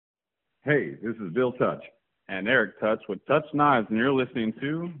Hey, this is Bill Touch and Eric Touch with Touch Knives, and you're listening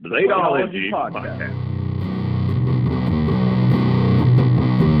to Bladeology Podcast.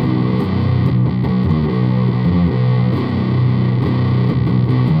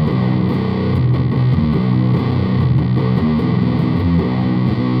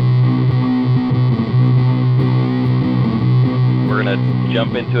 We're going to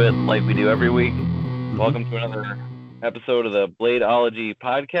jump into it like we do every week. Welcome to another episode of the Bladeology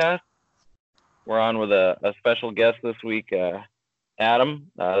Podcast. We're on with a special guest this week,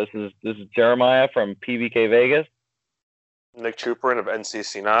 Adam. This is Jeremiah from PVK Vegas. Nick Chuperin of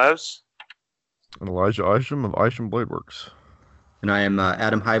NCC Knives. And Elijah Isham of Isham Blade Works. And I am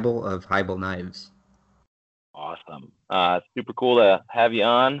Adam Heibel of Heibel Knives. Awesome. Super cool to have you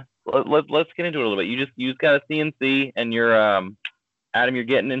on. Let's get into it a little bit. You just got a CNC, and you're Adam. You're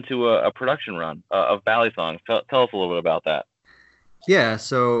getting into a production run of Balisongs. Tell us a little bit about that. Yeah,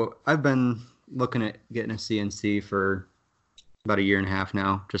 so I've been looking at getting a CNC for about a year and a half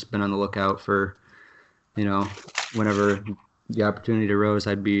now. Just been on the lookout for, whenever the opportunity arose,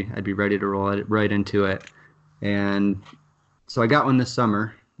 I'd be ready to roll right into it. And so I got one this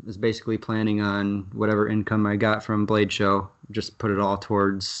summer. I was basically planning on whatever income I got from Blade Show, just put it all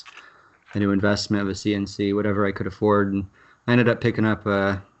towards a new investment of a CNC, whatever I could afford. And I ended up picking up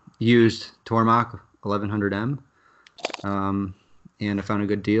a used Tormach 1100M, and I found a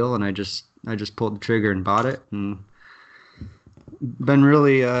good deal, and I just pulled the trigger and bought it, and been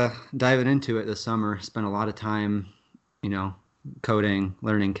really diving into it this summer. Spent a lot of time, coding,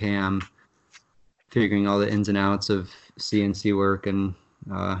 learning CAM, figuring all the ins and outs of CNC work, and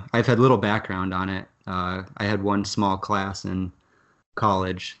I've had little background on it. I had one small class in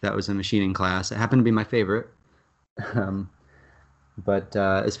college that was a machining class. It happened to be my favorite. But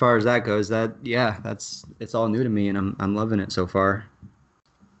as far as that goes, it's all new to me, and I'm loving it so far.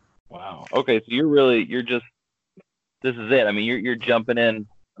 Wow. Okay, so this is it. I mean, you're jumping in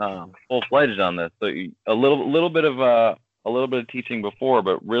full-fledged on this. So a little bit of teaching before,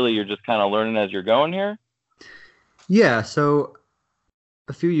 but really you're just kind of learning as you're going here. Yeah. So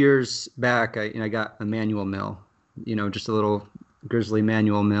a few years back, I got a manual mill, just a little grizzly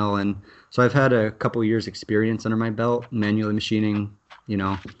manual mill, and so I've had a couple years experience under my belt manually machining,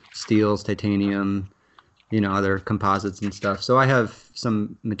 steels, titanium, other composites and stuff. So I have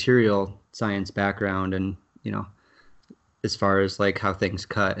some material science background, and as far as like how things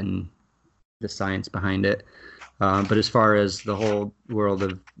cut and the science behind it. But as far as the whole world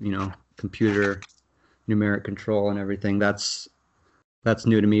of computer numeric control and everything, that's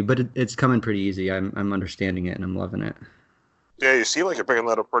new to me. But it's coming pretty easy. I'm understanding it, and I'm loving it. Yeah, you seem like you're picking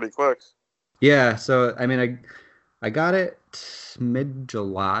that up pretty quick. Yeah, so I mean, I got it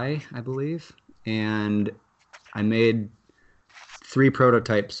mid-July, I believe, and I made 3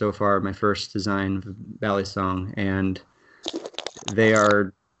 prototypes so far. My first design of Balisong, and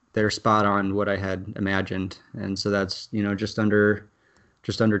they're spot on what I had imagined, and so that's just under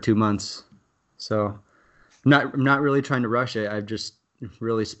 2 months. So I'm not really trying to rush it. I've just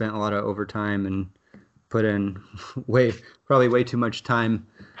really spent a lot of overtime and put in probably way too much time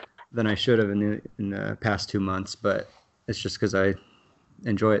than I should have in the past 2 months, but it's just because I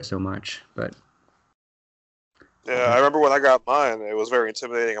enjoy it so much. But yeah, I remember when I got mine, it was very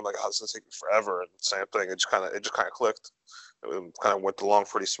intimidating. I'm like, oh, this is gonna take me forever, and same thing. It just kind of clicked. It kind of went along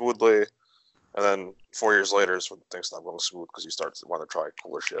pretty smoothly, and then 4 years later is when things stop going smooth because you start to want to try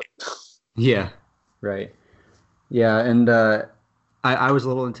cooler shit. Yeah, right. Yeah, and I was a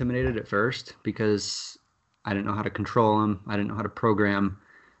little intimidated at first because I didn't know how to control them. I didn't know how to program.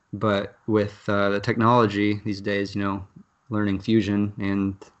 But with the technology these days, learning Fusion,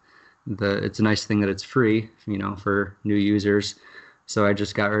 and it's a nice thing that it's free, for new users. So I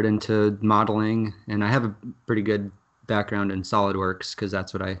just got right into modeling, and I have a pretty good background in SolidWorks because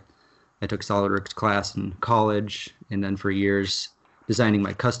that's what I took SolidWorks class in college, and then for years designing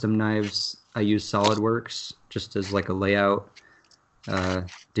my custom knives, I used SolidWorks just as like a layout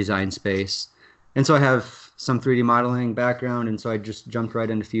design space. And so I have some 3D modeling background, and so I just jumped right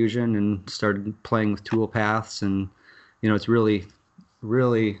into Fusion and started playing with tool paths, and it's really,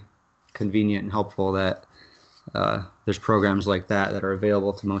 really convenient and helpful that there's programs like that are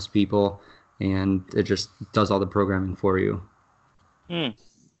available to most people, and it just does all the programming for you for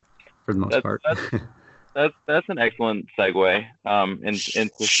the most part. That's an excellent segue into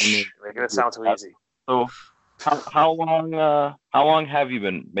making it sound too easy. So how long have you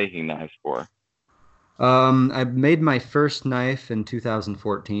been making knives for? I made my first knife in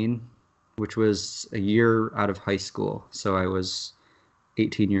 2014, which was a year out of high school. So I was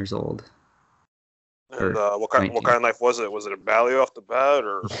 18 years old. And what kind of knife was it? Was it a Bally off the bat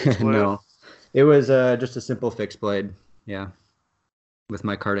or a fixed blade? No, it was just a simple fixed blade. Yeah, with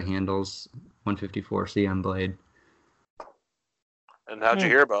my Carta handles, 154 CM blade. And how'd you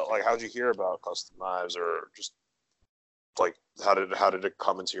hear about custom knives, or just like how did it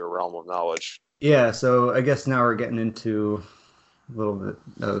come into your realm of knowledge? Yeah, so I guess now we're getting into a little bit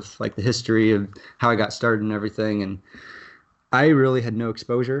of like the history of how I got started and everything. And I really had no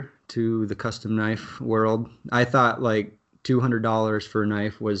exposure to the custom knife world. I thought like $200 for a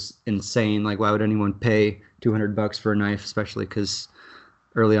knife was insane. Like, why would anyone pay $200 for a knife, especially because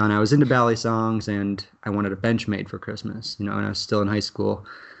early on I was into Balisongs and I wanted a Benchmade for Christmas, and I was still in high school.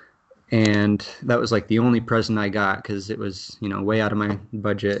 And that was like the only present I got because it was, way out of my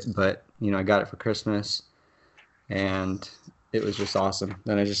budget, but, I got it for Christmas and it was just awesome.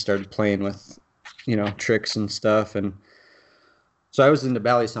 Then I just started playing with, tricks and stuff. And so I was into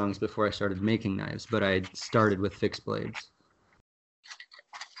Balisongs before I started making knives, but I started with fixed blades.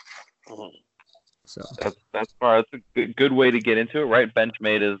 So that's smart. That's a good way to get into it, right?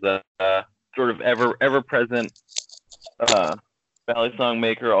 Benchmade is a sort of ever present Balisong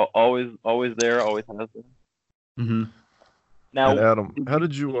maker, always there, always has been. Mm-hmm. Now, and Adam, how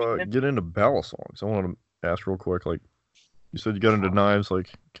did you get into Balisongs? I want to ask real quick. Like, you said you got into knives like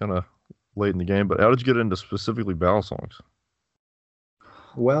kind of late in the game, but how did you get into specifically Balisongs?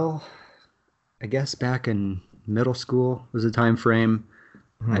 Well, I guess back in middle school was a time frame.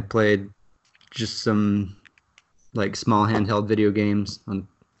 Mm-hmm. I played just some like small handheld video games on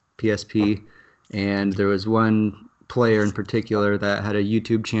PSP, and there was one player in particular that had a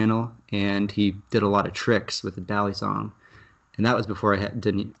YouTube channel, and he did a lot of tricks with the Balisong, and that was before I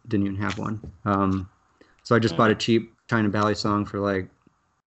didn't even have one. So I just bought a cheap China Balisong for like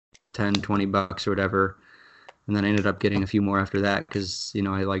 $10-$20 or whatever, and then I ended up getting a few more after that because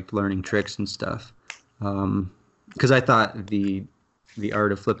I liked learning tricks and stuff. Because I thought the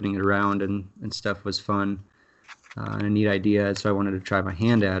art of flipping it around and stuff was fun and a neat idea, so I wanted to try my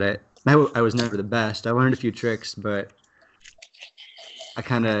hand at it. I was never the best. I learned a few tricks, but I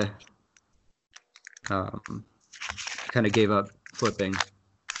kind of gave up flipping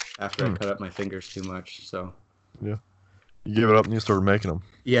after I cut up my fingers too much. So yeah, you gave it up and you started making them.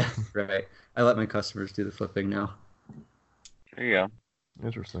 Yeah, right. I let my customers do the flipping now. There you go.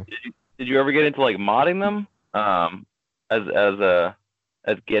 Interesting. Did you ever get into like modding them as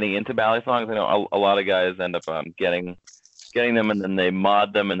getting into Balisongs? I know a lot of guys end up getting them and then they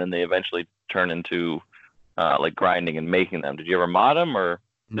mod them and then they eventually turn into like grinding and making them. Did you ever mod them or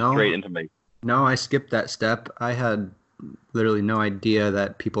straight into making? No, I skipped that step. I had literally no idea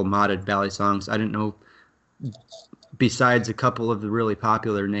that people modded Balisongs. I didn't know, besides a couple of the really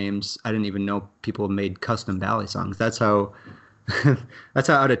popular names, I didn't even know people made custom Balisongs. That's how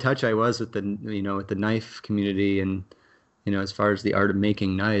out of touch I was with the knife community, and as far as the art of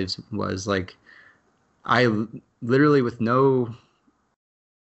making knives was. Like, I literally, with no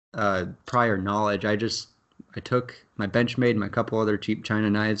prior knowledge, I took my Benchmade and my couple other cheap China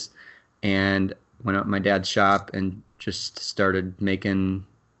knives and went up to my dad's shop and just started making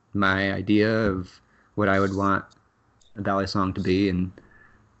my idea of what I would want a Balisong to be. And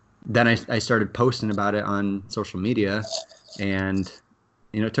then I started posting about it on social media, and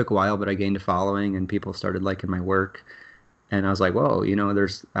it took a while, but I gained a following and people started liking my work. And I was like, whoa,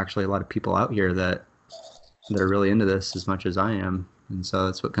 there's actually a lot of people out here that are really into this as much as I am. And so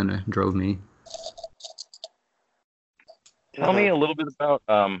that's what kind of drove me. Tell me a little bit about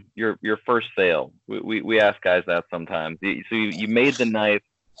your first sale. We ask guys that sometimes. So you made the knife,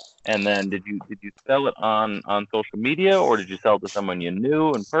 and then did you sell it on social media, or did you sell it to someone you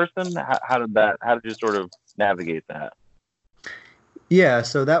knew in person? How did you sort of navigate that? Yeah,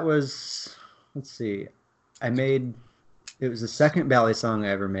 so that was, let's see, it was the second Balisong I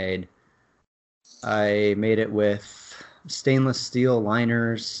ever made. I made it with stainless steel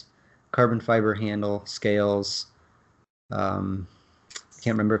liners, carbon fiber handle, scales. I can't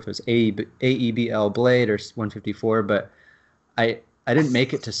remember if it was AEBL blade or 154, but I didn't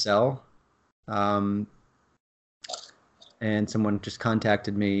make it to sell. And someone just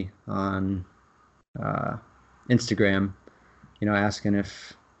contacted me on Instagram, asking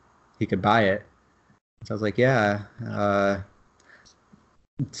if he could buy it. So I was like, yeah.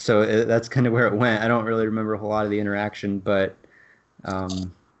 So that's kind of where it went. I don't really remember a whole lot of the interaction, but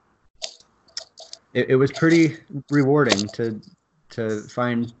it was pretty rewarding to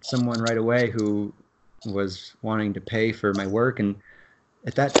find someone right away who was wanting to pay for my work. And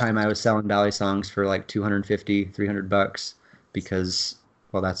at that time, I was selling Balisongs for like $250-$300 because,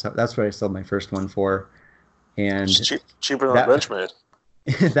 well, that's what I sold my first one for. And cheaper than Benchmade.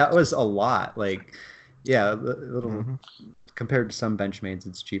 That was a lot. Like, Yeah, a little compared to some Benchmade's,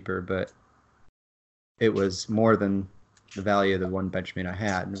 it's cheaper, but it was more than the value of the one Benchmade I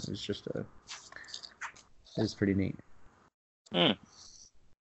had, and it was pretty neat. I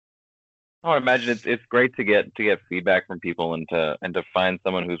would imagine it's great to get feedback from people and to find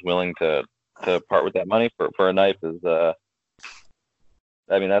someone who's willing to part with that money for a knife is I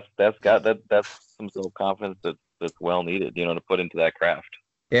mean that's some self-confidence that's well needed, to put into that craft.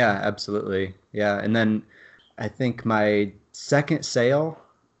 Yeah, absolutely. Yeah, and then I think my second sale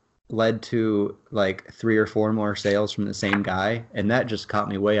led to like 3 or 4 more sales from the same guy, and that just caught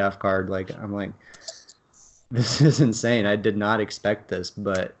me way off guard. Like, I'm like, this is insane. I did not expect this,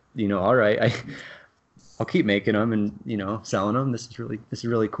 but all right, I'll keep making them and selling them. This is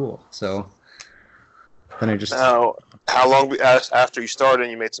really cool. So then I just Now, how long after you started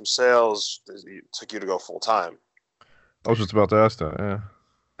and you made some sales it took you to go full time? I was just about to ask that. Yeah.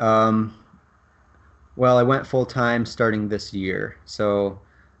 Well, I went full time starting this year. So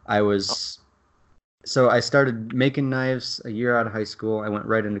I started making knives a year out of high school. I went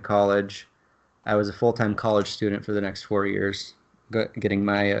right into college. I was a full-time college student for the next 4 years, getting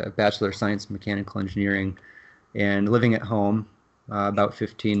my Bachelor of Science in Mechanical Engineering, and living at home, about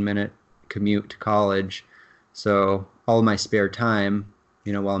 15-minute commute to college. So all of my spare time,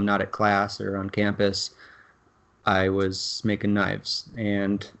 while I'm not at class or on campus, I was making knives.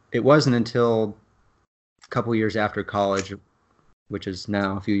 And it wasn't until a couple years after college, which is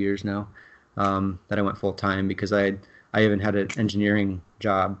now a few years now, that I went full-time, because I even had an engineering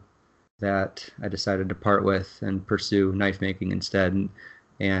job that I decided to part with and pursue knife making instead.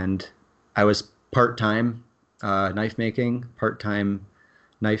 And I was part-time knife making, part-time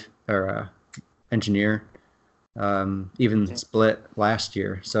knife or engineer, even split last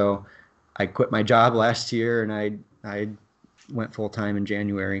year. So I quit my job last year and I went full-time in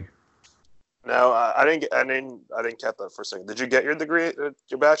January. No, I didn't get that for a second. Did you get your degree,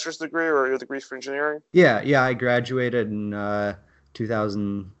 your bachelor's degree, or your degree for engineering? Yeah, I graduated in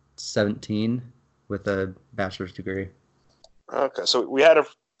 2017 with a bachelor's degree. Okay, so we had a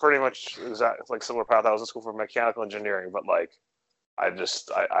pretty much like similar path. I was in school for mechanical engineering, but like I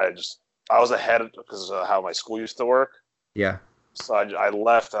was ahead because of how my school used to work. Yeah. So I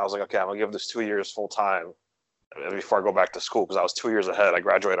left and I was like, okay, I'm gonna give this 2 years full time before I go back to school, because I was 2 years ahead. I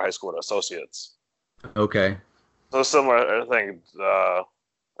graduated high school with associates. Okay. So similar thing.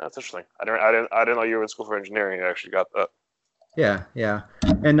 That's interesting. I didn't know you were in school for engineering. I actually got that. Yeah.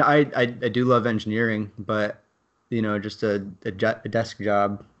 And I do love engineering, but just a desk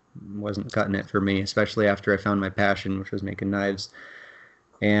job wasn't cutting it for me, especially after I found my passion, which was making knives.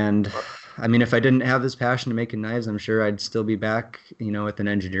 And I mean, if I didn't have this passion to making knives, I'm sure I'd still be back, with an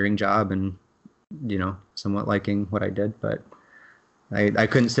engineering job and, somewhat liking what I did. But I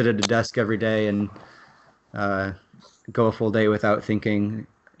couldn't sit at a desk every day and go a full day without thinking,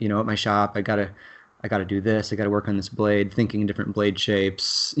 at my shop, I gotta do this. I gotta work on this blade, thinking different blade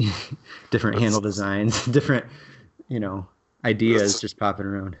shapes, different handle designs, different, ideas just popping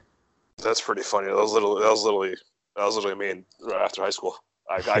around. That's pretty funny. That was literally me right after high school.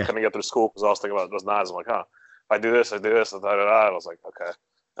 I couldn't get through school because I was thinking about those knives. I'm like, if I do this, and I was like, okay.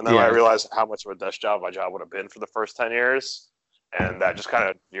 And then when I realized how much of a desk job my job would have been for the first 10 years, and that just kind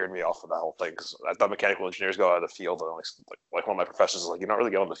of veered me off of that whole thing, because I thought mechanical engineers go out of the field, and like one of my professors is like, you don't really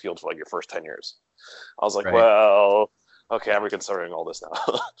go in the field for like your first 10 years. I was like, right. Well, okay, I'm reconsidering all this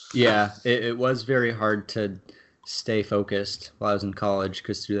now. Yeah, it was very hard to stay focused while I was in college,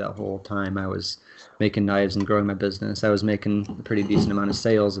 because through that whole time I was making knives and growing my business. I was making a pretty decent amount of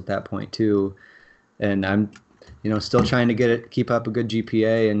sales at that point too, and I'm still trying to keep up a good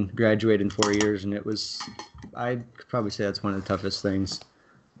GPA and graduate in 4 years. And I'd probably say that's one of the toughest things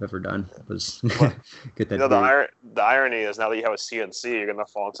I've ever done, was get that. The irony is, now that you have a CNC, you're gonna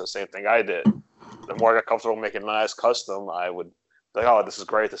fall into the same thing I did. The more I got comfortable making knives custom, I would like, oh, this is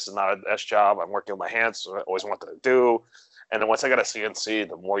great. This is not a desk job. I'm working with my hands, so I always wanted to do. And then once I got a CNC,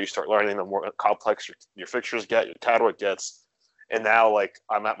 the more you start learning, the more complex your fixtures get, your catalog gets. And now, like,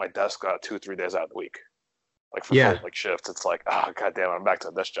 I'm at my desk 2-3 days out of the week. Like, for full shifts, it's like, oh, goddamn, I'm back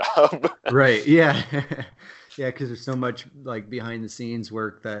to this job. Right, yeah. Yeah, because there's so much, like, behind-the-scenes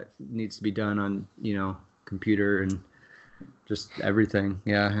work that needs to be done on, computer and just everything,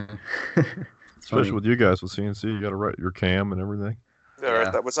 yeah. Especially with you guys with CNC, you got to write your cam and everything.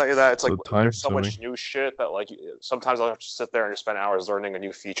 Yeah. It's like there's so much new shit that, like, sometimes I'll have to sit there and just spend hours learning a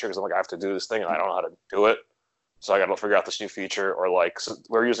new feature, because I'm like, I have to do this thing and I don't know how to do it, so I got to figure out this new feature. Or like, so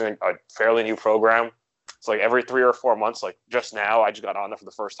we're using a fairly new program. It's like every 3 or 4 months. Like, just now, I just got on there for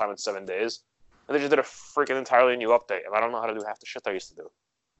the first time in 7 days, and they just did a freaking entirely new update, and I don't know how to do half the shit I used to do.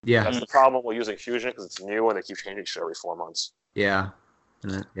 Yeah. That's the problem with using Fusion because it's new and they keep changing shit every 4 months. Yeah.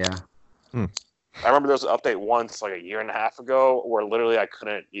 I remember there was an update once, like a year and a half ago, where literally I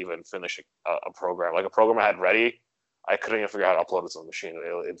couldn't even finish a program. Like a program I had ready, I couldn't even figure out how to upload it to the machine.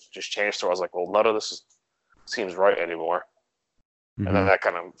 It just changed, so I was like, well, none of this seems right anymore. Mm-hmm. And then that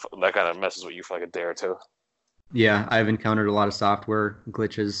kind of messes with you for like a day or two. Yeah, I've encountered a lot of software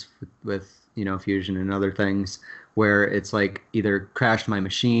glitches with Fusion and other things where it's like either crashed my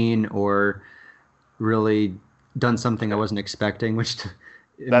machine or really done something I wasn't expecting, which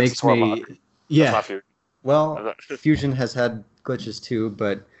makes me. Yeah. That's not Fusion. Well, Fusion has had glitches too,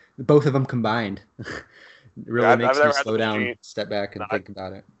 but both of them combined really makes me slow down, step back, and think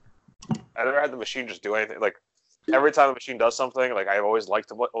about it. I never had the machine just do anything. Like every time the machine does something, like I always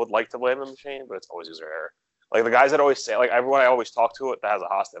would like to blame the machine, but it's always user error. Like the guys that always say, like everyone I always talk to that has a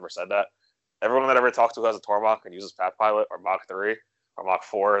host never said that. Everyone that I ever talked to who has a Tormach and uses PathPilot or Mach 3 or Mach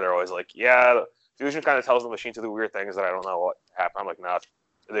 4, they're always like, yeah, Fusion kind of tells the machine to do weird things that I don't know what happened. I'm like, nah,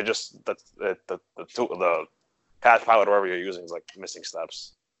 they just the PathPilot or whatever you're using is like missing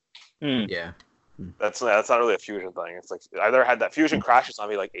steps. Yeah. That's not really a Fusion thing. It's like I either had that Fusion crashes on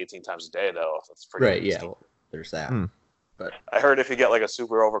me like 18 times a day though. That's pretty right. Yeah. Well, there's that. But I heard if you get like a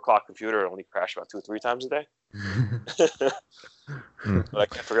super overclocked computer, it only crashes about 2 or 3 times a day. But I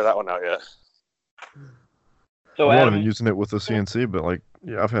can't figure that one out yet. So I'm not even using it with the CNC, but like,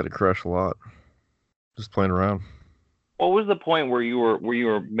 yeah, I've had it crash a lot. Just playing around. What was the point where you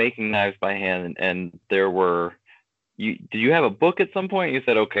were making knives by hand and there were did you have a book at some point? You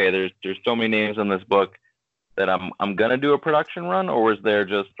said, okay, there's so many names in this book that I'm gonna do a production run, or was there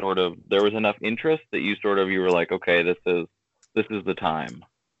just sort of there was enough interest that you were like, okay, this is the time?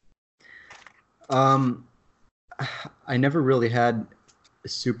 I never really had a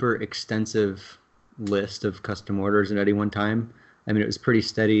super extensive list of custom orders at any one time. I mean, it was pretty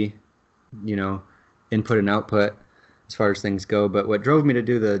steady, input and output as far as things go. But what drove me to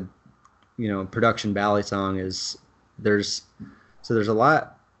do the, production Balisong is there's a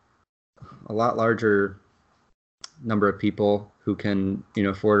lot larger number of people who can,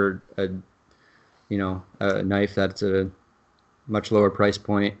 afford a knife that's at a much lower price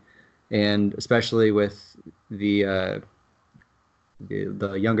point, and especially with the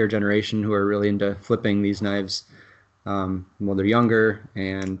younger generation who are really into flipping these knives. They're younger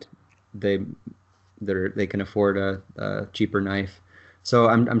and they can afford a cheaper knife. So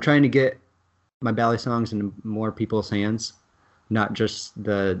I'm trying to get my Balisongs into more people's hands, not just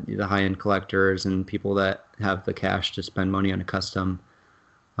the high-end collectors and people that have the cash to spend money on a custom.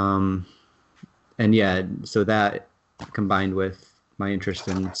 So that combined with my interest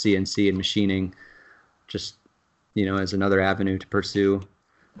in CNC and machining, just as another avenue to pursue.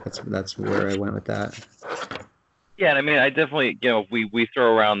 That's where I went with that. Yeah, and I mean, I definitely, we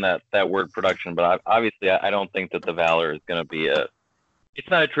throw around that word production, but obviously I don't think that the Valor is going to be it's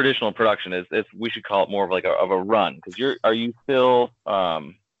not a traditional production. It's we should call it more of like a run, because are you still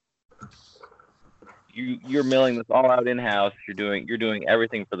you're milling this all out in house. You're doing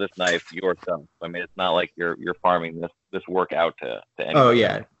everything for this knife yourself. I mean, it's not like you're farming this work out to anyone. Oh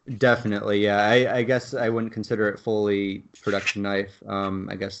yeah, definitely. Yeah, I guess I wouldn't consider it fully production knife.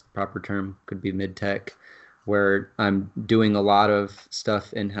 I guess the proper term could be midtech, where I'm doing a lot of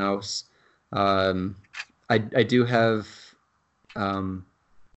stuff in house. I do have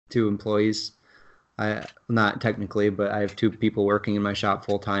 2 employees. Not technically, but I have 2 people working in my shop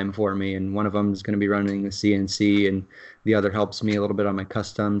full time for me, and one of them is going to be running the CNC, and the other helps me a little bit on my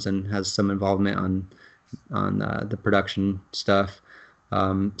customs and has some involvement on the production stuff.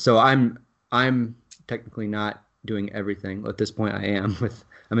 So I'm technically not doing everything. At this point,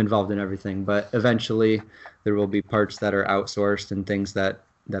 I'm involved in everything, but eventually there will be parts that are outsourced and things that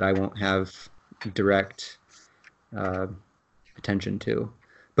I won't have direct attention to.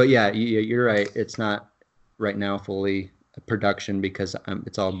 But yeah, you're right. It's not right now fully a production because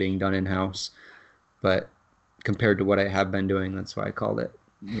it's all being done in house. But compared to what I have been doing, that's why I called it,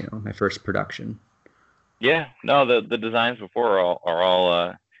 my first production. Yeah, no, the designs before are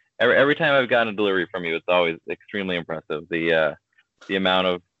all every time I've gotten a delivery from you, it's always extremely impressive. The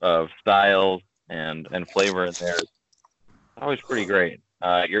amount of styles and flavor in there is always pretty great.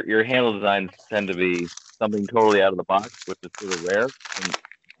 Your handle designs tend to be something totally out of the box, which is sort of rare in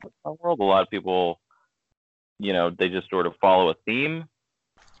the world. A lot of people, they just sort of follow a theme,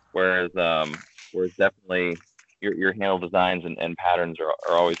 whereas definitely your handle designs and patterns are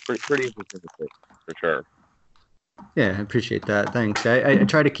always pretty interesting to see, for sure. Yeah, I appreciate that. Thanks. I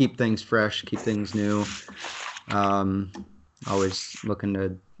try to keep things fresh, keep things new. Always looking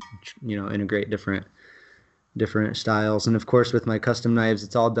to, integrate different different styles. And of course, with my custom knives,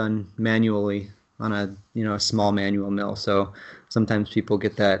 it's all done manually on a small manual mill. So sometimes people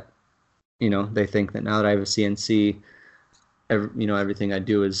get that, they think that now that I have a CNC, everything I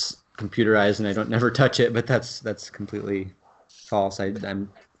do is computerized and I don't never touch it, but that's completely false. I'm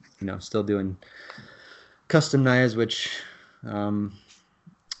still doing custom knives, which I'm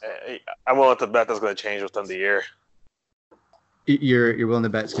willing to bet that's going to change within the year. You're willing to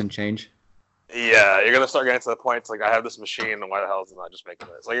bet it's going to change? Yeah, you're gonna start getting to the point. It's like I have this machine, and why the hell is it not just making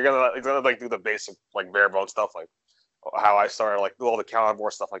this? Like you're gonna like do the basic like bare bone stuff, like how I started, like do all the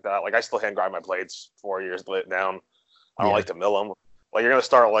counterboard stuff like that. Like I still hand grind my blades 4 years down. I don't like to mill them. Like you're gonna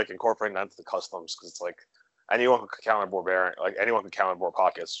start like incorporating that into the customs because it's like anyone can counterboard bearing, like anyone can counterboard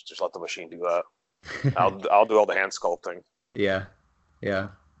pockets. Just let the machine do that. I'll do all the hand sculpting. Yeah.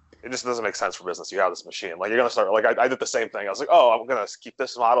 It just doesn't make sense for business. You have this machine. Like, you're going to start, like, I did the same thing. I was like, oh, I'm going to keep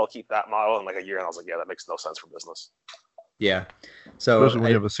this model, keep that model in like a year. And I was like, yeah, that makes no sense for business. Yeah. So especially when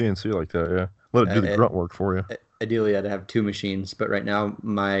you have a CNC like that, yeah. Let it do the grunt work for you. Ideally, I'd have 2 machines. But right now,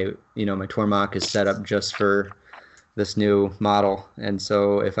 my Tormach is set up just for this new model. And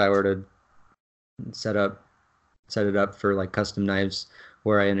so if I were to set it up for like custom knives,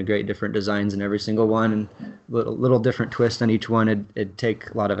 where I integrate different designs in every single one and little different twist on each one, it'd take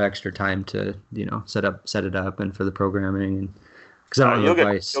a lot of extra time to set it up and for the programming, and because I don't know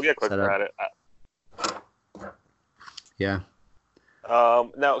you'll get quicker at it. Yeah.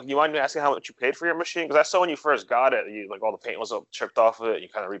 Now, you mind me asking how much you paid for your machine? Because I saw when you first got it, you like all the paint was chipped off of it. You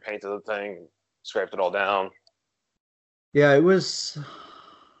kind of repainted the thing, scraped it all down. Yeah, it was.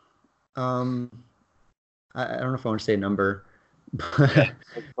 I don't know if I want to say a number. Yeah,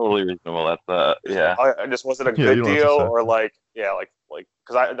 that's totally reasonable. That's yeah. Just was it a good deal or like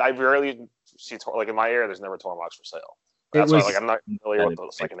because I rarely see like in my area there's never Tormachs for sale. That's why like I'm not familiar with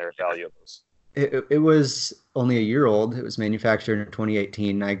the secondary value of this. It was only a year old. It was manufactured in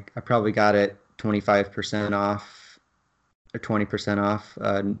 2018. I probably got it 25% off or 20% off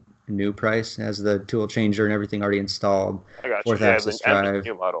new price. It has the tool changer and everything already installed. I got you. 4th axis drive.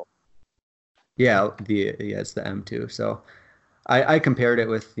 New model. Yeah, it's the M2. So I compared it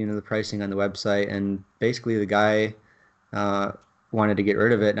with the pricing on the website, and basically the guy wanted to get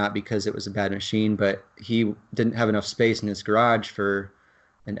rid of it, not because it was a bad machine, but he didn't have enough space in his garage for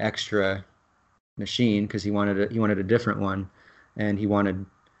an extra machine because he wanted a different one, and he wanted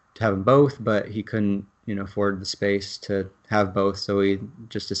to have them both, but he couldn't afford the space to have both, so he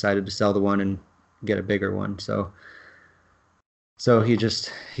just decided to sell the one and get a bigger one. So he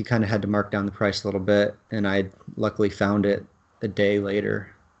kind of had to mark down the price a little bit, and I luckily found it a day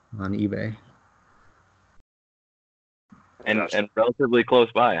later on eBay. And relatively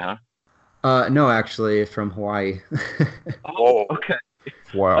close by, huh? No, actually, from Hawaii. Oh, okay.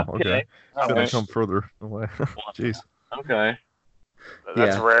 Wow. Okay. Couldn't Right. come further away. Jeez. Okay.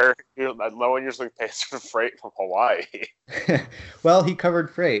 That's rare. No one usually pays for freight from Hawaii. Well, he covered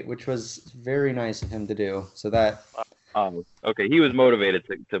freight, which was very nice of him to do. So that. Okay, he was motivated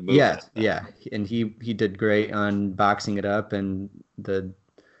to move. Yeah, and he did great on boxing it up and the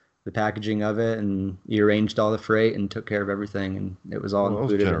packaging of it, and he arranged all the freight and took care of everything, and it was all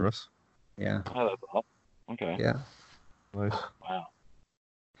included. That was generous. Yeah. Oh, that's awesome. Okay. Yeah. Nice. Wow.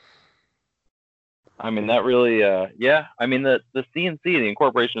 I mean, that really, yeah. I mean, the CNC, the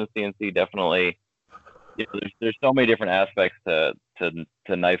incorporation of CNC, definitely. There's so many different aspects to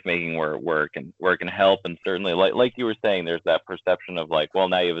knife making where it can help, and certainly like you were saying, there's that perception of like, well,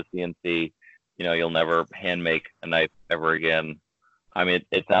 now you have a CNC, you'll never hand make a knife ever again. I mean,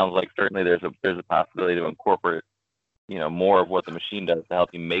 it sounds like certainly there's a possibility to incorporate more of what the machine does to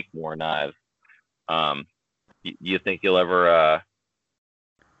help you make more knives. You think you'll ever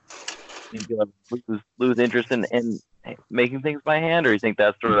lose interest in making things by hand, or you think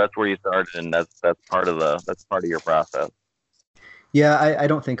that's where you started and that's part of your process? Yeah, I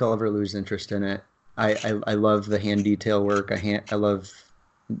don't think I'll ever lose interest in it. I love the hand detail work. I love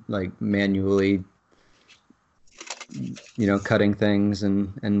like manually cutting things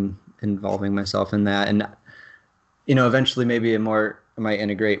and involving myself in that, and eventually maybe I might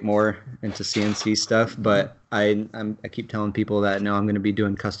integrate more into CNC stuff, but I keep telling people that no, I'm going to be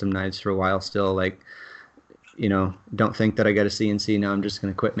doing custom knives for a while still. Like, don't think that I got a CNC now I'm just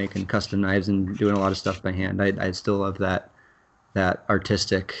going to quit making custom knives and doing a lot of stuff by hand. I still love that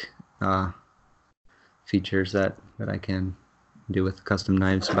artistic features that I can do with custom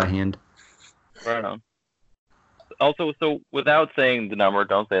knives by hand. Right on. Also, so without saying the number,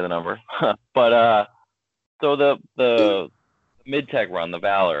 don't say the number, but so the midtech run, the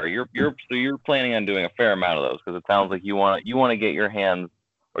Valor, you're planning on doing a fair amount of those, because it sounds like you want to get your hands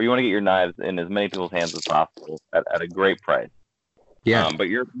or you want to get your knives in as many people's hands as possible at a great price. Yeah. But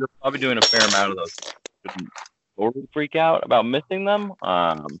you're probably doing a fair amount of those. Shouldn't totally freak out about missing them.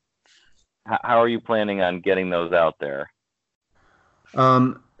 How are you planning on getting those out there?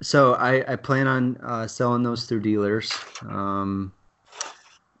 So I plan on selling those through dealers.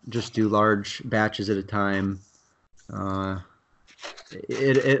 Just do large batches at a time.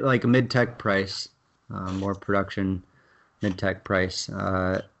 It like a midtech price, more production midtech price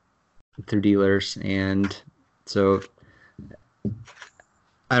through dealers, and so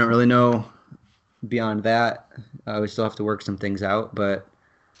I don't really know beyond that. We still have to work some things out, but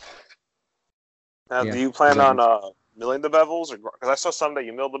now, yeah. do you plan on milling the bevels, or because I saw some that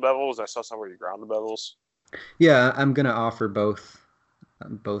you milled the bevels, I saw some where you ground the bevels. Yeah, I'm gonna offer both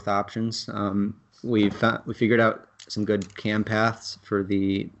options. We figured out some good cam paths for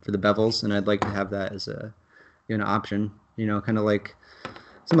the bevels, and I'd like to have that as an option. Kind of like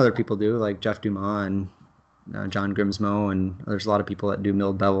some other people do, like Jeff Dumas and John Grimsmo, and there's a lot of people that do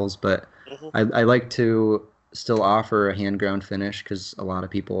milled bevels. But I like to still offer a hand ground finish because a lot of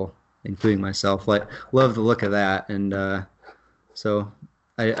people, including myself, love the look of that, and so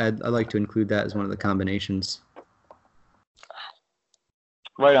I'd like to include that as one of the combinations.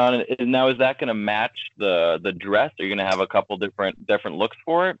 Right on. And now, is that going to match the dress? Are you going to have a couple different looks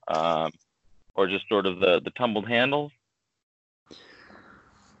for it, or just sort of the tumbled handles?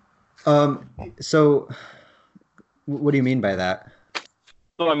 So what do you mean by that?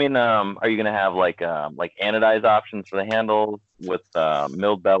 So I mean, are you going to have like anodized options for the handles with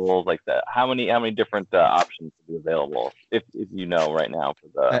milled bevels like that? How many different options will be available if you know right now for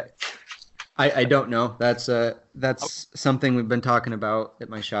the? I don't know. That's something we've been talking about at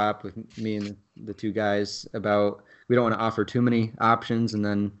my shop with me and the two guys about. We don't want to offer too many options and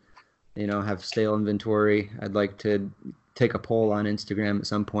then, have stale inventory. I'd like to take a poll on Instagram at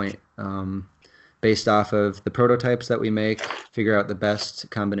some point, based off of the prototypes that we make, figure out the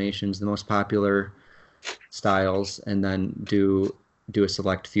best combinations, the most popular styles, and then do a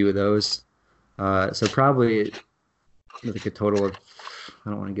select few of those. So probably like a total of, I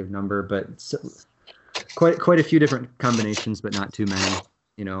don't want to give a number, but quite a few different combinations, but not too many,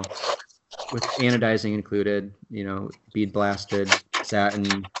 with anodizing included, bead blasted,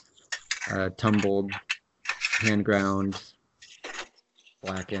 satin, tumbled, hand ground,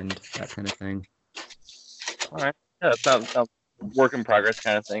 blackened, that kind of thing. All right. Yeah, it sounds work in progress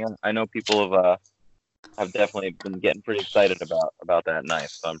kind of thing. I know people have definitely been getting pretty excited about that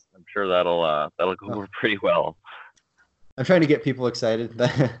knife, so I'm sure that'll go over pretty well. I'm trying to get people excited,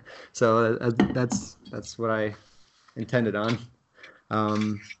 so that's what I intended on.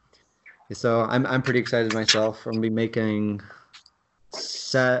 So I'm pretty excited myself. I'm gonna be making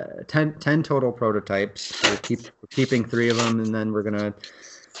 10 total prototypes. We're keeping 3 of them, and then we're gonna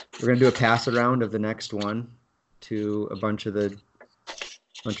do a pass around of the next one to a bunch of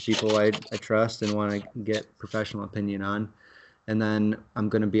people I trust and want to get professional opinion on, and then I'm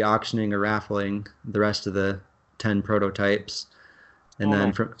gonna be auctioning or raffling the rest of the 10 prototypes, and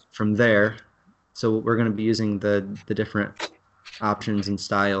then from there, so we're going to be using the different options and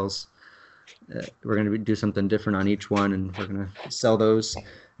styles. We're going to do something different on each one, and we're going to sell those,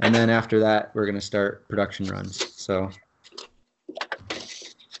 and then after that we're going to start production runs. So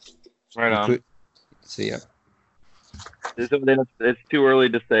right on. So yeah, it's too early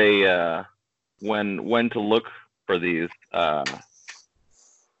to say when to look for these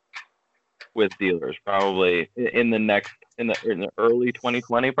with dealers. Probably in the early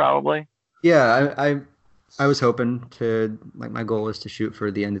 2020, probably. Yeah, I was hoping to, my goal is to shoot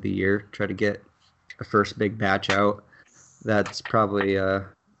for the end of the year, try to get a first big batch out. That's probably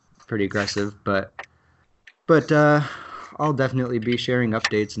pretty aggressive, but I'll definitely be sharing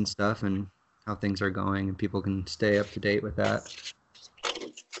updates and stuff and how things are going, and people can stay up to date with that.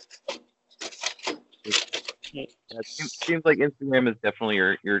 It seems like Instagram is definitely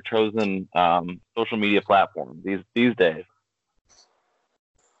your chosen social media platform these days.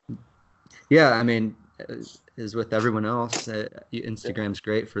 Yeah, I mean, as with everyone else, Instagram's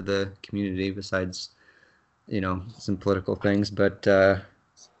great for the community besides, some political things. But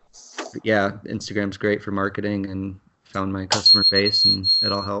yeah, Instagram's great for marketing, and found my customer base, and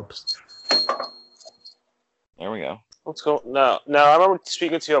it all helps. There we go. Let's go. No, I remember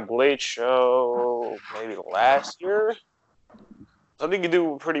speaking to you at Blade Show maybe last year. I think you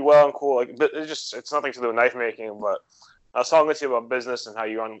do pretty well and cool. Like, it's nothing to do with knife making, but I was talking to you about business and how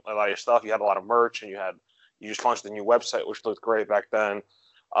you run a lot of your stuff. You had a lot of merch, and you just launched a new website, which looked great back then.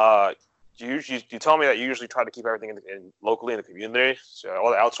 You tell me that you usually try to keep everything locally in the community. So all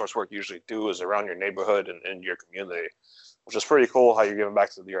the outsource work you usually do is around your neighborhood and your community. which is pretty cool how you're giving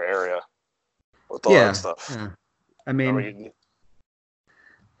back to your area with all that stuff. Yeah. I mean,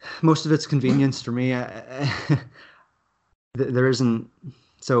 most of it's convenience for me. There isn't.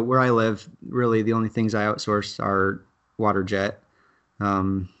 So where I live, really, the only things I outsource are water jet.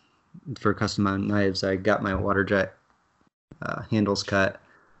 For custom knives, I got my water jet handles cut,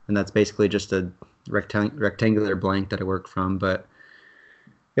 and that's basically just a rectangular blank that I work from. But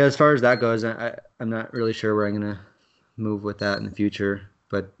yeah, as far as that goes, I'm not really sure where I'm gonna move with that in the future.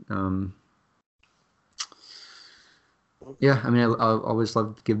 But yeah, I mean, I'll always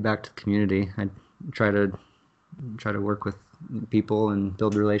love to give back to the community. I try to work with people and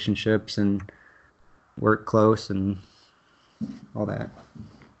build relationships and work close and all that.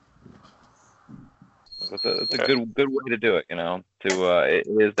 It's a good way to do it, you know. It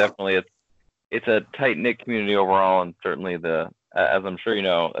is definitely it's a tight knit community overall, and certainly as I'm sure you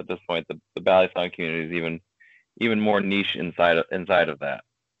know at this point, the Balisong community is even more niche inside of that.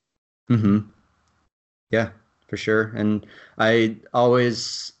 Mm-hmm. Yeah, for sure. And I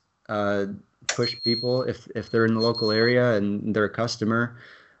always push people if they're in the local area and they're a customer.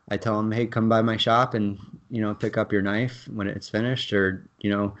 I tell them, hey, come by my shop and, pick up your knife when it's finished, or,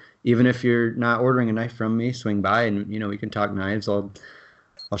 even if you're not ordering a knife from me, swing by and, we can talk knives. I'll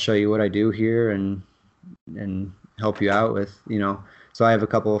show you what I do here and help you out with, So I have a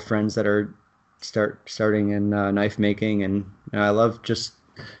couple of friends that are starting in knife making, and I love just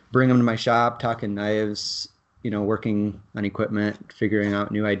bring them to my shop, talking knives, working on equipment, figuring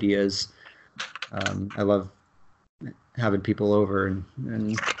out new ideas. I love having people over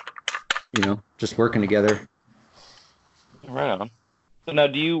and just working together. Right on. So now,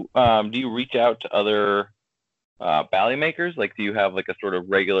 do you reach out to other Bally makers? Like, do you have like a sort of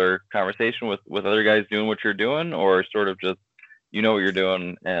regular conversation with other guys doing what you're doing, or sort of just what you're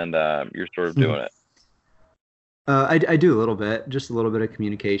doing and you're sort of doing it? I do a little bit, just a little bit of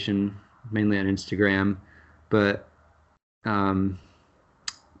communication, mainly on Instagram, but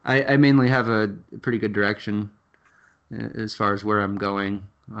I mainly have a pretty good direction as far as where I'm going.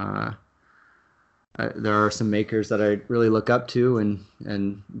 There are some makers that I really look up to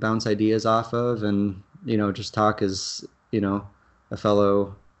and bounce ideas off of, and just talk as a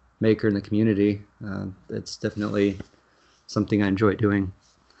fellow maker in the community. It's definitely something I enjoy doing.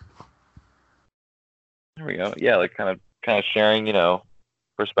 There we go. Yeah, like kind of sharing,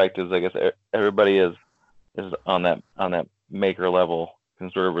 perspectives. I guess everybody is on that maker level,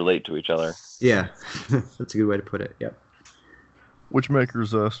 can sort of relate to each other. Yeah, that's a good way to put it. Yep. Which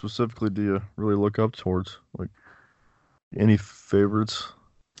makers specifically do you really look up towards? Like, any favorites?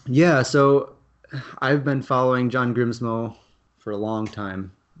 Yeah, so I've been following John Grimsmo for a long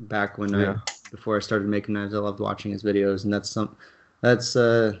time. Back when before I started making knives, I loved watching his videos, and that's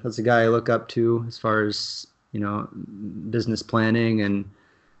a guy I look up to as far as business planning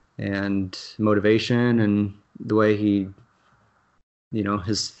and motivation, and the way he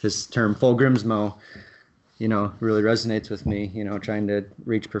his term full Grimsmo really resonates with me, trying to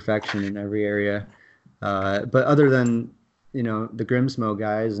reach perfection in every area. But other than, the Grimsmo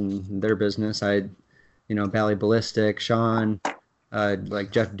guys and their business, Bally Ballistic, Sean,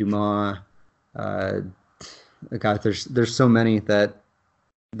 like Jeff Dumas, God, there's so many that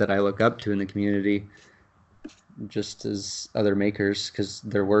I look up to in the community, just as other makers, because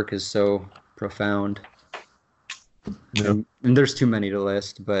their work is so profound. Yeah. And there's too many to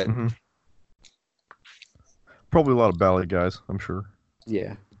list, but probably a lot of Bally guys, I'm sure.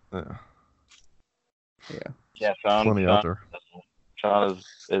 Yeah. Yeah, Sean out there. Sean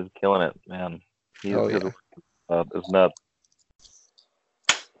is killing it, man. He's yeah. It's nuts.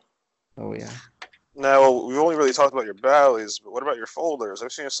 Oh yeah. Now, we've only really talked about your Bally's, but what about your folders?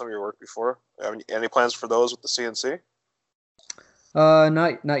 I've seen some of your work before. Have any plans for those with the CNC?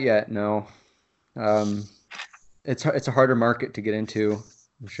 Not yet, no. It's a harder market to get into.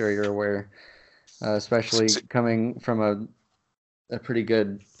 I'm sure you're aware, especially coming from a pretty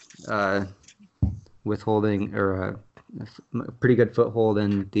good withholding, or a pretty good foothold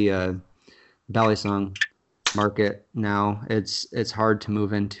in the Balisong market now. It's hard to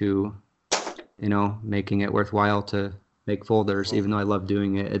move into, making it worthwhile to make folders, even though I love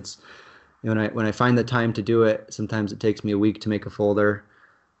doing it. It's when I find the time to do it, sometimes it takes me a week to make a folder,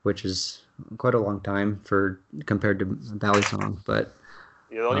 which is quite a long time compared to Balisong. But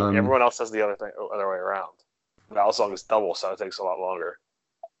everyone else does the other way around. Balisong is double, so it takes a lot longer.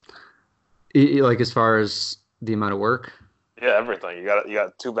 Like, as far as the amount of work? Yeah, everything. You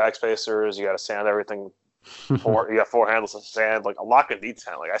got 2 backspacers. You got to sand everything. You got 4 handles to sand. Like a lock and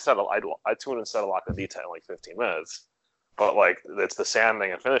detent. Like I said, I tune and set a lock and detent in like 15 minutes. But like it's the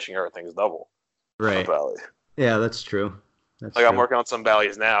sanding and finishing everything is double. Right. Valley. Yeah, that's true. That's like true. I'm working on some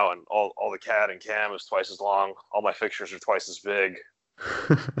Bally's now, and all the CAD and CAM is twice as long. All my fixtures are twice as big.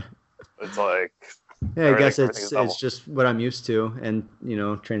 It's like Yeah, I guess everything is double. it's just what I'm used to, and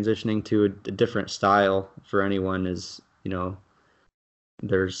transitioning to a different style for anyone is,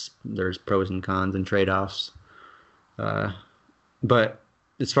 there's pros and cons and trade-offs. But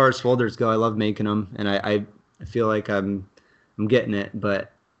as far as folders go, I love making them, and I feel like I'm getting it,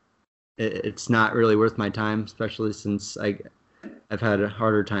 but it's not really worth my time, especially since I've had a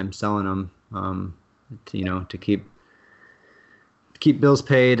harder time selling them. To keep bills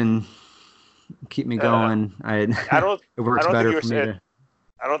paid and keep me going. I don't. It works better for me to.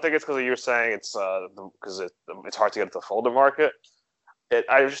 I don't think it's because you're saying it's because it's hard to get into the folder market.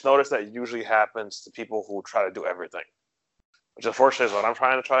 I just noticed that it usually happens to people who try to do everything, which unfortunately is what I'm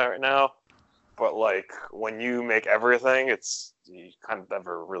trying to try right now. But like when you make everything, it kind of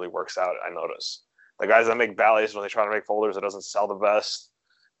never really works out. I notice the guys that make Bally's, when they try to make folders, it doesn't sell the best,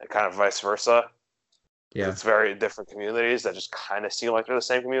 and kind of vice versa. Yeah, it's very different communities that just kind of seem like they're the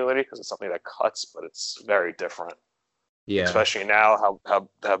same community because it's something that cuts, but it's very different. Yeah, especially now how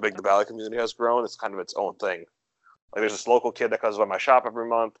big the Bally community has grown. It's kind of its own thing. Like there's this local kid that comes by my shop every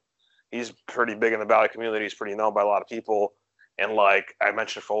month. He's pretty big in the Bally community. He's pretty known by a lot of people. And like I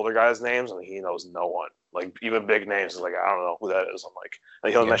mentioned folder guys' names, and he knows no one. Like even big names, is like I don't know who that is. I'm like,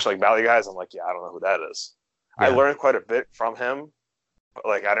 and he'll mention like Bally guys. I'm like, yeah, I don't know who that is. Yeah. I learned quite a bit from him, but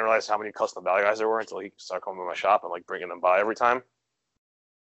like I didn't realize how many custom Bally guys there were until he started coming to my shop and like bringing them by every time.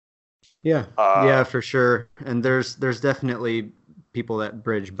 Yeah, yeah, for sure. And there's definitely people that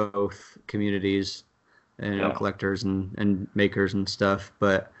bridge both communities, and collectors and makers and stuff.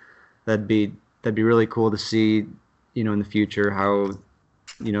 But that'd be really cool to see, in the future how,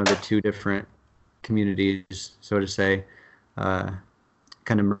 the two different communities, so to say, kind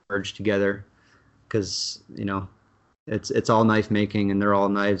of merge together, because it's all knife making, and they're all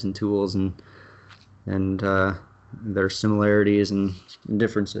knives and tools, and there's similarities and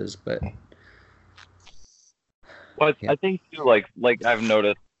differences, but I think too, like I've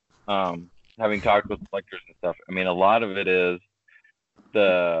noticed, having talked with collectors and stuff. I mean, a lot of it is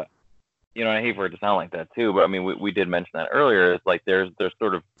I hate for it to sound like that too, but I mean, we did mention that earlier. It's like there's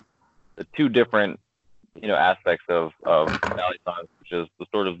sort of the two different aspects of Balisongs, which is the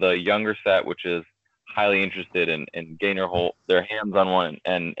sort of the younger set, which is highly interested in getting their hands on one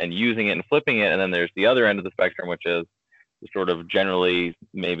and using it and flipping it, and then there's the other end of the spectrum, which is the sort of generally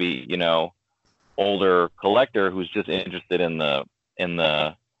maybe older collector who's just interested in the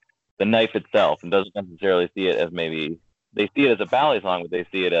knife itself and doesn't necessarily see it as maybe they see it as a Balisong, but they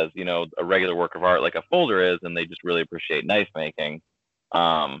see it as a regular work of art like a folder is, and they just really appreciate knife making.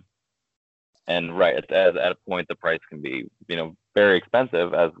 And right at a point the price can be very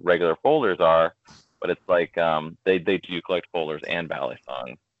expensive as regular folders are. But it's like they do collect folders and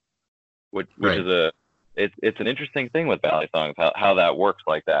Balisongs, which is it's an interesting thing with Balisongs, how that works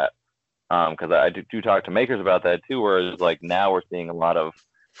like that. Because I do talk to makers about that too, where it's like now we're seeing a lot of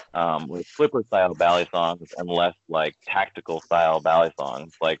like flipper style Balisongs and less like tactical style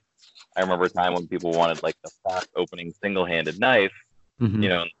Balisongs. Like I remember a time when people wanted like the fast opening single handed knife.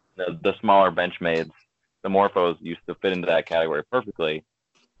 Mm-hmm. The smaller Benchmades, the Morphos used to fit into that category perfectly.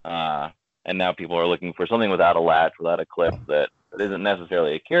 And now people are looking for something without a latch, without a clip, that isn't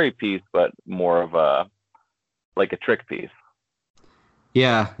necessarily a carry piece, but more of a trick piece.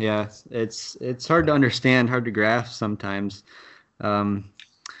 Yeah. It's hard to understand, hard to grasp sometimes. And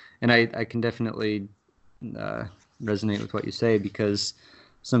I can definitely resonate with what you say, because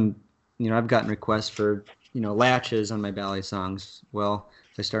I've gotten requests for, latches on my Balisongs. Well,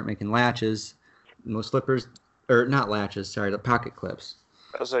 if I start making latches, most flippers, or not latches, sorry, the pocket clips.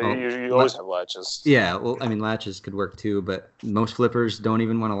 So you always have latches. Yeah, well, I mean, latches could work too, but most flippers don't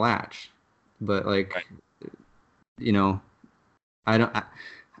even want a latch. But like,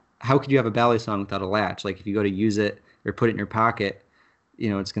 how could you have a Balisong without a latch? Like if you go to use it or put it in your pocket,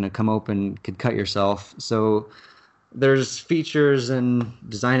 it's going to come open, could cut yourself. So there's features and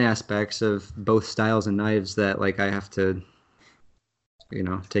design aspects of both styles and knives that like I have to,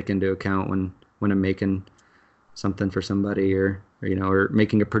 take into account when I'm making something for somebody, or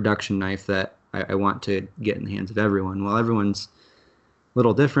making a production knife that I want to get in the hands of everyone. Well, everyone's a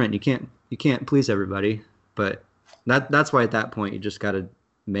little different. You can't please everybody, but that's why at that point you just got to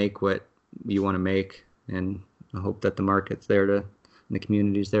make what you want to make, and hope that the market's there and the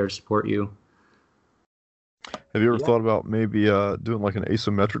community's there to support you. Have you ever thought about maybe doing like an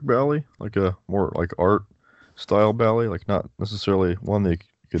asymmetric Bally, like a more like art style Bally, like not necessarily one that you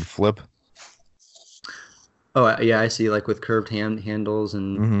could flip? Oh yeah, I see. Like with curved handles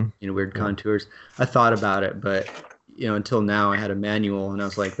and weird contours. I thought about it, but until now I had a manual, and I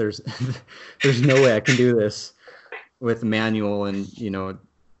was like, there's no way I can do this with a manual and,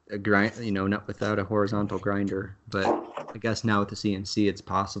 a grind, not without a horizontal grinder. But I guess now with the CNC it's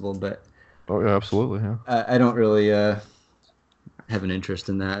possible, but Oh yeah, absolutely, yeah. I don't really have an interest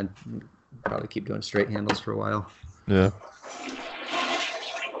in that. I'd probably keep doing straight handles for a while. Yeah.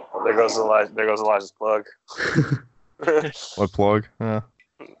 There goes Elijah's plug. What plug? Yeah.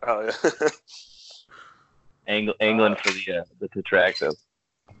 Oh yeah. Angling for the detractive.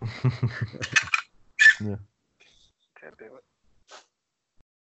 Yeah. Can't do it.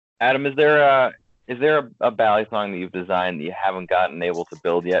 Adam, is there a Balisong that you've designed that you haven't gotten able to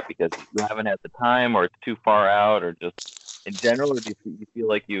build yet because you haven't had the time, or it's too far out, or just in general, or do you feel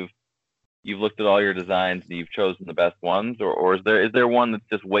like you've looked at all your designs and you've chosen the best ones, or is there one that's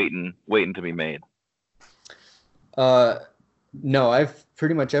just waiting to be made? No, I've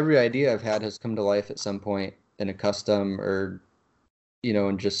pretty much every idea I've had has come to life at some point in a custom or,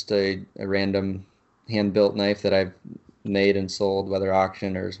 in just a random hand-built knife that I've made and sold, whether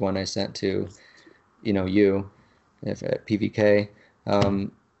auction or is one I sent to, if at PVK.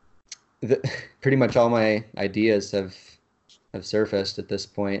 Pretty much all my ideas have surfaced at this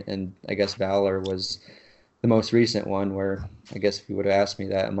point, and I guess Valor was the most recent one, where I guess if you would have asked me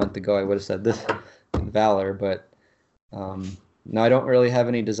that a month ago, I would have said this Valor, but no, I don't really have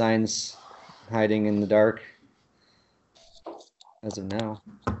any designs hiding in the dark as of now.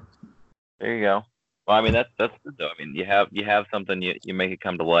 There you go. Well, I mean, that's good though. I mean, you have something, you make it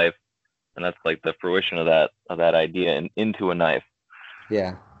come to life, and that's like the fruition of that idea into a knife.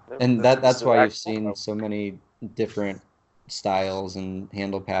 Yeah, and that's why you've seen so many different styles and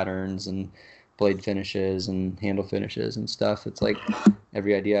handle patterns and blade finishes and handle finishes and stuff. It's like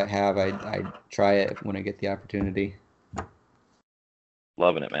every idea I have, I try it when I get the opportunity.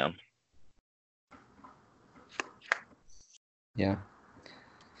 Loving it, man. Yeah.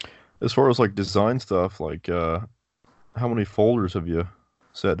 As far as like design stuff, like how many folders have you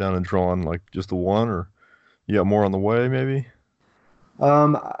sat down and drawn? Like just the one, or you got more on the way, maybe?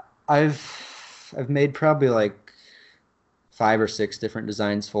 I've made probably like 5 or 6 different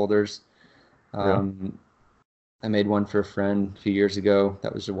designs folders. I made one for a friend a few years ago.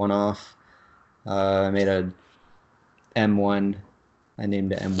 That was a one-off. I made a M1. I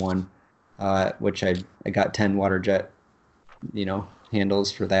named it M1, which I got 10 water jet,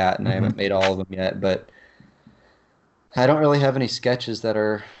 handles for that, and I haven't made all of them yet. But I don't really have any sketches that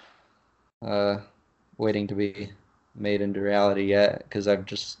are waiting to be made into reality yet, because I've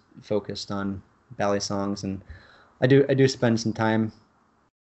just focused on Balisongs, and I do spend some time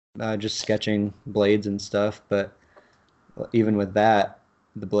just sketching blades and stuff. But even with that,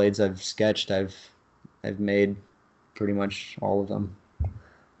 the blades I've sketched, I've made pretty much all of them.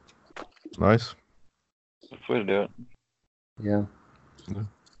 Nice. That's the way to do it. Yeah.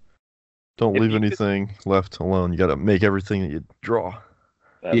 Don't leave anything left alone. You got to make everything that you draw.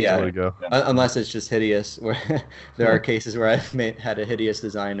 That's Yeah. the way to go. Unless it's just hideous. Where there are cases where I've had a hideous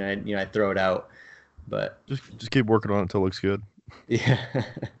design and I throw it out. But just keep working on it until it looks good. yeah.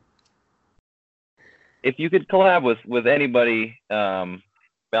 If you could collab with anybody,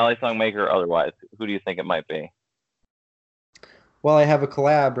 Balisong maker or otherwise, who do you think it might be? Well, I have a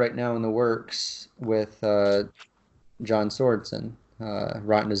collab right now in the works with John Swordson,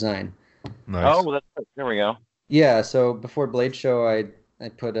 Rotten Design. Nice. Oh, there we go. Yeah, so before Blade Show, I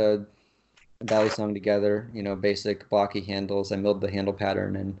put a Balisong together, basic blocky handles. I milled the handle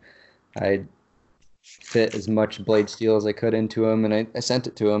pattern, and I fit as much blade steel as I could into them, and I sent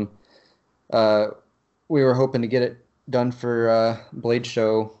it to him. We were hoping to get it done for Blade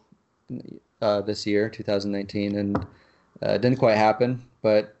Show this year, 2019, and it didn't quite happen,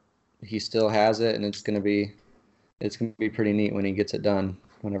 but he still has it, and it's gonna be pretty neat when he gets it done,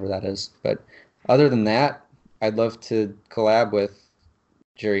 whenever that is. But other than that, I'd love to collab with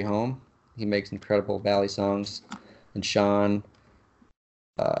Jerry Home. He makes incredible Balisongs, and Sean,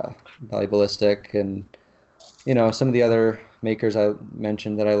 Bally Ballistic, and some of the other makers I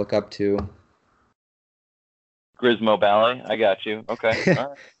mentioned that I look up to. Grismo Bally, I got you. Okay,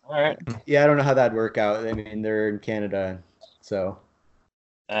 all right. Yeah, I don't know how that'd work out. I mean, they're in Canada, so.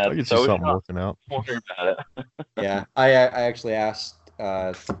 I can see something working out. Don't worry about it. Yeah, I actually asked.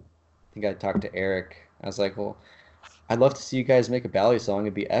 I think I talked to Eric. I was like, well, I'd love to see you guys make a Balisong.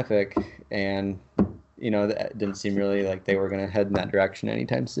 It'd be epic. And, that didn't seem really like they were going to head in that direction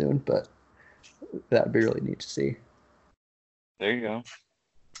anytime soon, but that'd be really neat to see. There you go.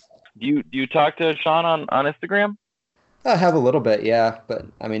 Do you talk to Sean on Instagram? I have a little bit, yeah, but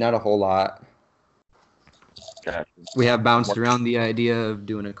I mean, not a whole lot. Gotcha. We have bounced around the idea of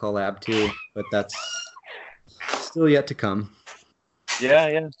doing a collab too, but that's Still yet to come.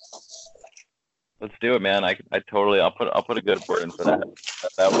 Yeah. Let's do it, man. I totally. I'll put a good word in for that.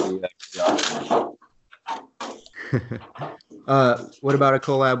 That would be awesome. What about a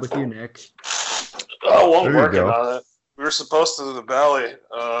collab with you, Nick? Oh, There well, you working go. on it. We were supposed to do the Valley.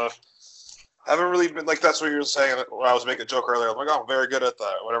 Haven't really been like that's what you were saying when I was making a joke earlier. I'm like, oh, I'm very good at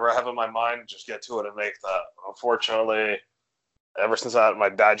that. Whatever I have in my mind, just get to it and make that. Unfortunately, ever since my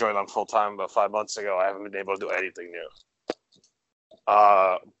dad joined on full time about 5 months ago, I haven't been able to do anything new.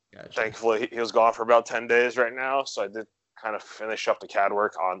 Gotcha. Thankfully, he was gone for about 10 days right now, so I did kind of finish up the CAD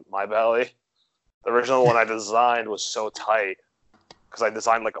work on my Valley. The original one I designed was so tight because I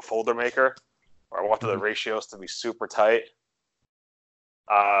designed like a folder maker where I wanted the ratios to be super tight.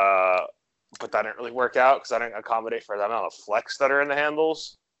 But that didn't really work out because I didn't accommodate for the amount of flex that are in the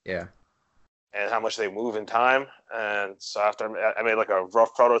handles. Yeah. And how much they move in time. And so after I made like a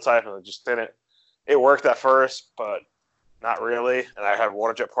rough prototype and it just didn't. It worked at first, but not really. And I had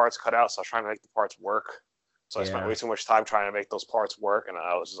water jet parts cut out, so I was trying to make the parts work. So I spent way too much time trying to make those parts work, and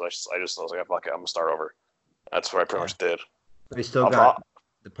I was like, fuck it, I'm gonna start over. That's what I pretty much did. But you still got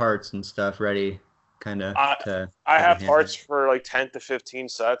the parts and stuff ready, kind of. I have parts for like 10 to 15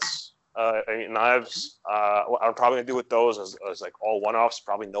 sets. Knives. What I'm probably gonna do with those is like all one-offs,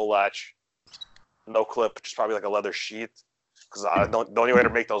 probably no latch, no clip, just probably like a leather sheath. Because the only way to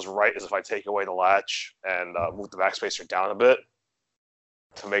make those right is if I take away the latch and move the backspacer down a bit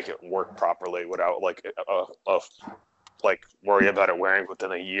to make it work properly without like worry about it wearing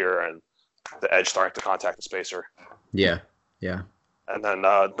within a year and the edge starting to contact the spacer. Yeah. And then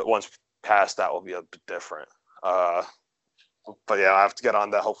once past that will be a bit different. But yeah, I have to get on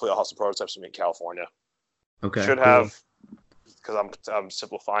that. Hopefully, I'll have some prototypes from me in California. Okay. Should have, because I'm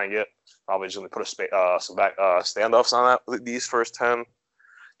simplifying it. Probably just gonna put some back standoffs on that. These first 10,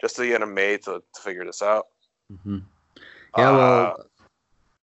 just to get them made to figure this out. Mm-hmm. Yeah, well,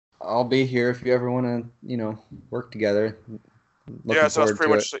 I'll be here if you ever want to, work together. Yeah, so it's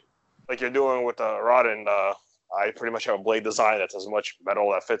pretty much like you're doing with the rod, and I pretty much have a blade design that's as much metal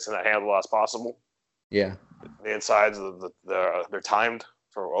that fits in that handle as possible. Yeah. The insides, they're timed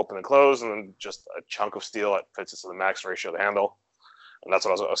for open and close, and then just a chunk of steel that fits into the max ratio of the handle. And that's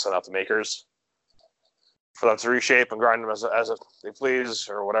what I was sending out to makers for them to reshape and grind them as they please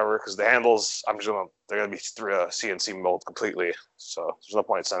or whatever. Because the handles, they're gonna be through a CNC mold completely. So there's no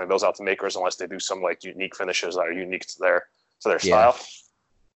point in sending those out to makers unless they do some like unique finishes that are unique to their style.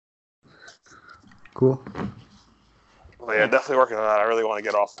 Cool. But yeah, definitely working on that. I really want to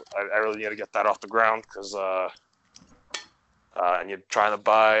get off. I really need to get that off the ground because and you're trying to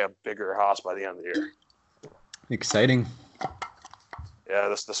buy a bigger house by the end of the year. Exciting. Yeah,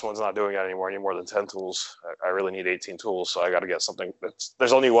 this one's not doing it anymore. I need more than 10 tools. I really need 18 tools, so I got to get something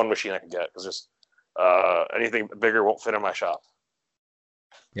there's only one machine I can get because just anything bigger won't fit in my shop.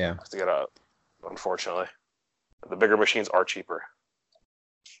 Yeah. I have to get unfortunately. The bigger machines are cheaper.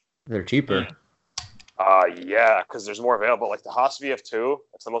 They're cheaper. Yeah, because there's more available. Like the Haas VF2,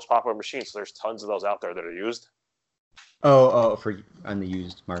 it's the most popular machine, so there's tons of those out there that are used. Oh, on the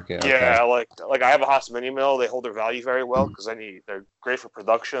used market. Yeah, okay. like I have a Haas mini mill. They hold their value very well because they're great for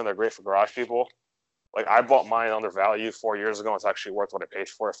production. They're great for garage people. Like I bought mine under value 4 years ago. It's actually worth what I paid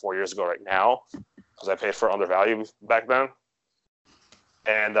for it 4 years ago right now because I paid for it under value back then.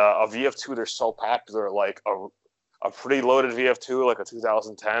 And a VF2, they're so packed. They're like a pretty loaded VF2, like a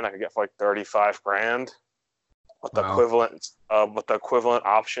 2010, I could get for like $35,000. But the equivalent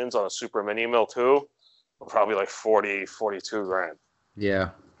options on a super mini mill too, were probably like $42,000. Yeah.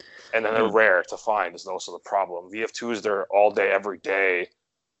 And then they're rare to find is also the problem. VF2s, they're all day, every day,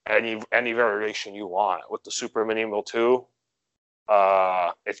 any variation you want. With the super mini mill too,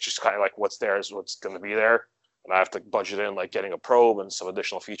 it's just kind of like what's there is what's going to be there, and I have to budget in like getting a probe and some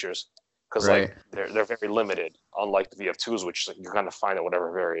additional features. Because like they're very limited, unlike the VF2s, which like, you kind of find at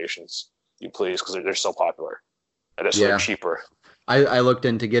whatever variations you please, because they're so popular, and they're cheaper. I looked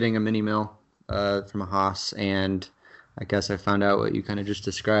into getting a mini mill from a Haas, and I guess I found out what you kind of just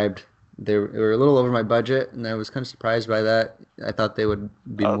described. They were a little over my budget, and I was kind of surprised by that. I thought they would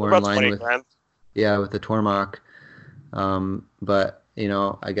be more in line with with the Tormach. But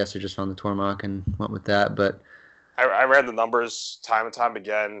I guess I just found the Tormach and went with that. But I read the numbers time and time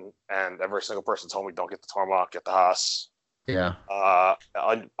again, and every single person told me, don't get the Tormach, get the Haas. Yeah. A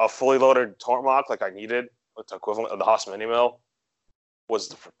fully loaded Tormach like I needed, with the equivalent of the Haas mini mill, was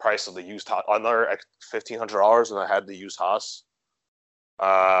the price of the used Haas. Another $1,500 when I had the used Haas.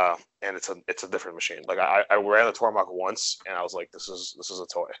 And it's a different machine. Like I ran the Tormach once, and I was like, this is a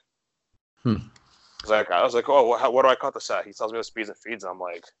toy. I was like, oh, what do I cut this at? He tells me the speeds and feeds, and I'm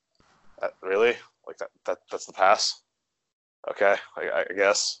like, Really? Like that's the pass? Okay, I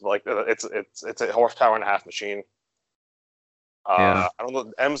guess. Like it's a horsepower and a half machine. Yeah. I don't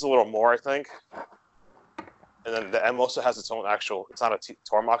know. M's a little more, I think. And then the M also has its own actual. It's not a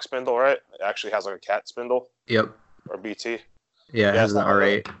Tormach spindle, right? It actually has like a cat spindle. Yep. Or BT. Yeah, it has an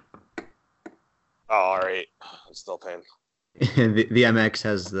R8. Oh, R8. It's still pain. the MX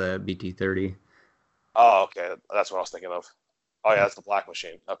has the BT30. Oh, okay. That's what I was thinking of. Oh, yeah, that's the black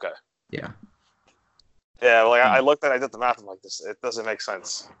machine. Okay. Yeah. Yeah, like I looked at, I did the math. I'm like, it doesn't make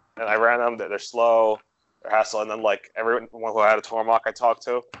sense. And I ran them. They're slow, they're hassle. And then like everyone who had a Tormach I talked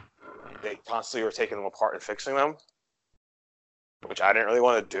to, they constantly were taking them apart and fixing them, which I didn't really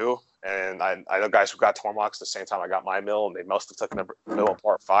want to do. And I know guys who got Tormachs the same time I got my mill, and they must have taken the mill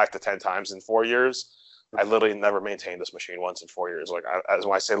apart 5 to 10 times in 4 years. I literally never maintained this machine once in 4 years. Like as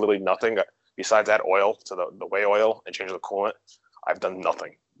when I say literally nothing, besides add oil to the whey oil and change the coolant, I've done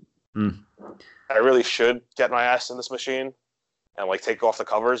nothing. I really should get my ass in this machine and like take off the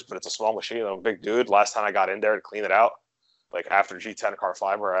covers, but it's a small machine. I'm a big dude. Last time I got in there to clean it out, like after G10 car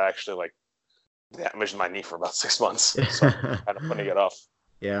fiber, I actually like damaged my knee for about 6 months. So I'm kind of putting it off.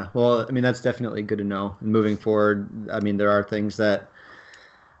 Yeah, well, I mean, that's definitely good to know. And moving forward, I mean, there are things that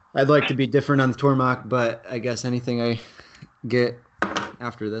I'd like to be different on the Tormach, but I guess anything I get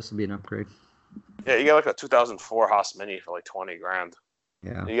after this will be an upgrade. Yeah, you get like a 2004 Haas Mini for like 20 grand.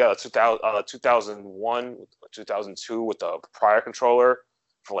 Yeah. You got a 2001, 2002 with the prior controller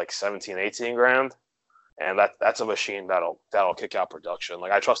for like 17, 18 grand. And that's a machine that'll kick out production.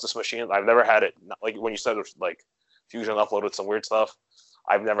 Like I trust this machine. I've never had it, like when you said like Fusion uploaded some weird stuff.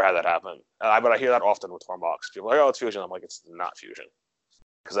 I've never had that happen. But I hear that often with Tormachs. People are like, oh, it's Fusion. I'm like, it's not Fusion.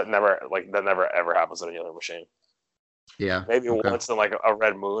 Because that never ever happens on any other machine. Yeah. Maybe once in like a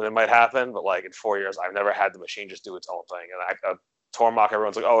red moon it might happen, but like in 4 years I've never had the machine just do its own thing. And Tormach,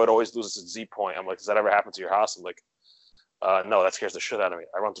 everyone's like, oh, it always loses its Z point. I'm like, does that ever happen to your house? I'm like, no, that scares the shit out of me.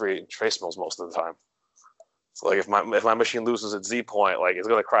 I run 3 trace mills most of the time. So like if my machine loses its Z point, like it's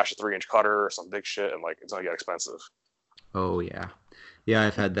gonna crash a 3-inch cutter or some big shit, and like it's gonna get expensive. Oh yeah, yeah,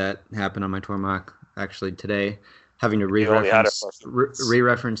 I've had that happen on my Tormach actually today, having to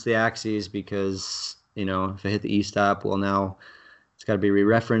re-reference the axes because if I hit the E-stop, well now it's got to be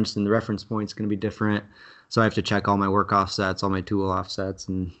re-referenced and the reference point's going to be different. So I have to check all my work offsets, all my tool offsets,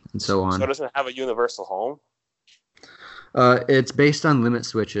 and so on. So does it have a universal home? It's based on limit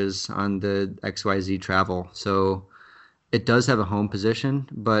switches on the XYZ travel. So it does have a home position,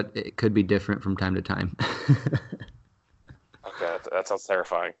 but it could be different from time to time. Okay, that sounds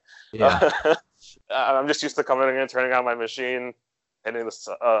terrifying. Yeah. I'm just used to coming in and turning on my machine, hitting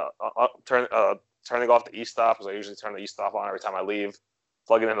turning off the E-stop, because I usually turn the E-stop on every time I leave,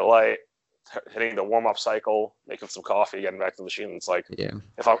 plugging in the light, hitting the warm-up cycle, making some coffee, getting back to the machine. It's like,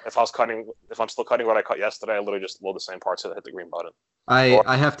 if I'm still cutting what I cut yesterday, I literally just load the same parts and hit the green button.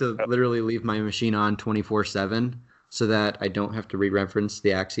 I have to literally leave my machine on 24/7 so that I don't have to re-reference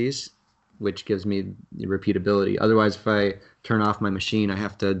the axes, which gives me the repeatability. Otherwise, if I turn off my machine, I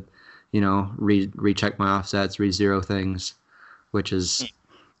have to, recheck my offsets, re-zero things, which is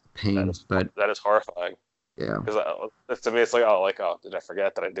pain. That is horrifying. Yeah. Because to me, it's like, oh, did I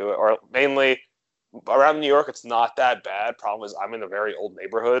forget? Did I do it? Or mainly around New York, it's not that bad. Problem is, I'm in a very old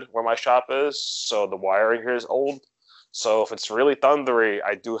neighborhood where my shop is, so the wiring here is old. So if it's really thundery,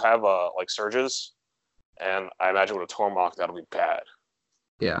 I do have surges, and I imagine with a Tormach that'll be bad.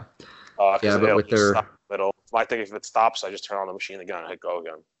 Yeah. But with their I think if it stops, I just turn on the machine again and hit go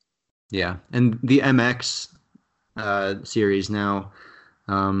again. Yeah, and the MX series now,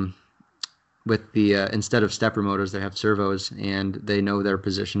 with the instead of stepper motors, they have servos, and they know their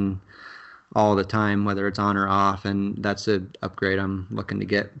position all the time, whether it's on or off, and that's an upgrade I'm looking to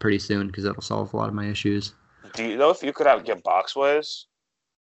get pretty soon because that'll solve a lot of my issues. Do you know if you could get boxways,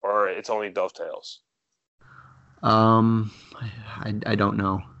 or it's only dovetails? I don't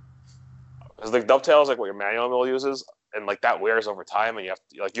know. Because the dovetails like what your manual mill uses, and like that wears over time, and you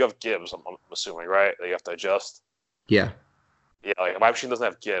have gibs. I'm assuming, right? That you have to adjust. Yeah. Yeah, like my machine doesn't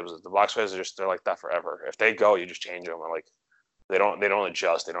have gibs. The boxways they're like that forever. If they go, you just change them, and like they don't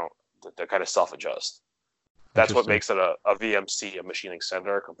adjust. They kind of self-adjust. That's what makes it a VMC, a machining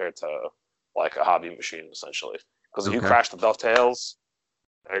center, compared to like a hobby machine, essentially. Because if you crash the dovetails,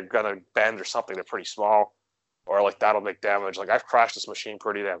 they're gonna bend or something. They're pretty small, or like that'll make damage. Like I've crashed this machine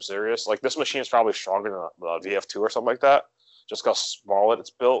pretty damn serious. Like this machine is probably stronger than the VF2 or something like that, just how small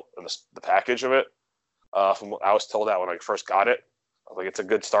it's built and the package of it. From what I was told that when I first got it, I was like, it's a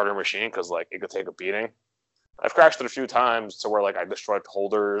good starter machine because like it could take a beating. I've crashed it a few times to where like I destroyed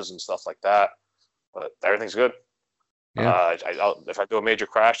holders and stuff like that, but everything's good. Yeah. If I do a major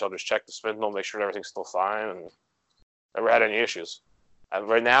crash, I'll just check the spindle, make sure everything's still fine, and never had any issues. And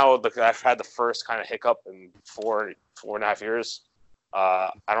right now, I've had the first kind of hiccup in 4.5 years.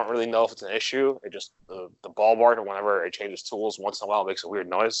 I don't really know if it's an issue. It just the ball bar, whenever it changes tools, once in a while it makes a weird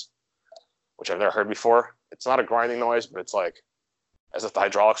noise, which I've never heard before. It's not a grinding noise, but it's like as if the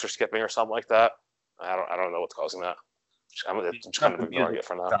hydraulics are skipping or something like that. I don't know what's causing that. I'm just kind of ignoring it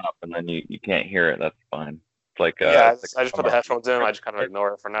for now. Stop, and then you can't hear it. That's fine. It's like I just put the headphones in. I just kind of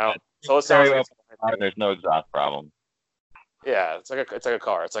ignore it for now. So it sounds like there's no exhaust problem. Yeah, it's like a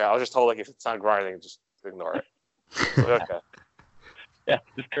car. It's like I was just told, like, if it's not grinding, just ignore it. So, okay. Yeah,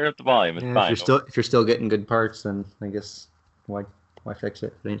 just turn up the volume. It's fine. If you're still getting good parts, then I guess why fix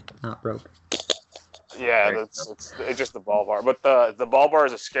it? If it's not broke. Yeah, it's just the ball bar. But the ball bar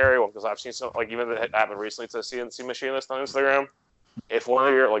is a scary one because I've seen some, like, even that happened recently to a CNC machinist on Instagram. If one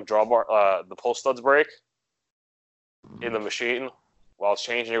of your like drawbar, the pull studs break in the machine while it's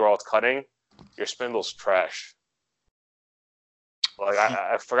changing or while it's cutting, your spindle's trash. Like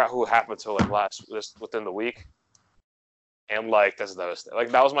I forgot who happened to like within the week, and like that's devastating.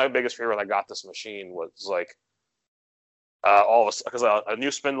 Like that was my biggest fear when I got this machine was like all of us because a new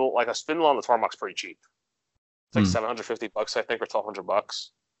spindle, like a spindle on the Tormach's pretty cheap. It's like $750 I think, or $1,200.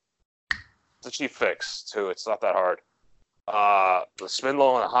 It's a cheap fix too. It's not that hard. The spindle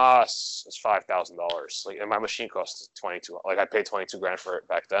on a Haas is $5,000. Like, and my machine costs $22,000. Like I paid $22,000 for it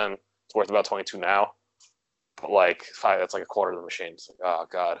back then. It's worth about $22,000 now. But like that's like a quarter of the machine. It's like, oh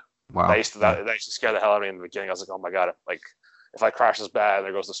god. Wow. That used to scare the hell out of me in the beginning. I was like, oh my god, like if I crash this bad,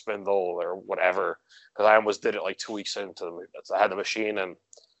 there goes the spindle or whatever. Because I almost did it like 2 weeks into I had the machine and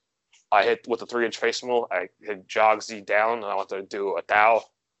I hit with the 3-inch face mill. I hit jog Z down and I wanted to do a thou,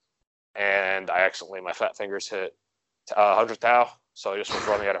 and I accidentally my fat fingers hit 100 thou. So I just was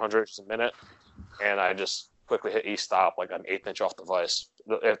running at 100 just a minute, and I just quickly hit E-stop like an 1/8 inch off the vise.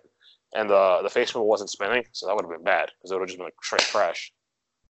 And the face mill wasn't spinning, so that would have been bad because it would have just been a straight crash.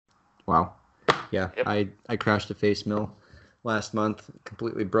 Wow. Yeah, yep. I crashed a face mill last month.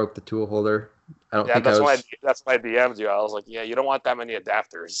 Completely broke the tool holder. That's why I DM'd you. I was like, yeah, you don't want that many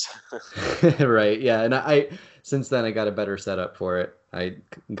adapters. Right. Yeah, and I since then I got a better setup for it. I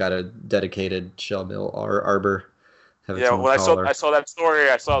got a dedicated shell mill or arbor. Yeah, when I saw that story,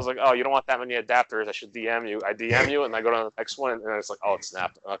 I was like, oh, you don't want that many adapters. I should DM you. I DM you, and I go to the next one, and it's like, oh, it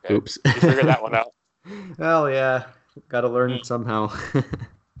snapped. Okay. Oops. You figured that one out. Well, yeah. Got to learn somehow. All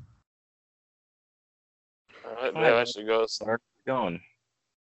right, yeah, that should go. Start going.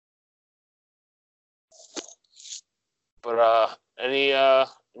 But any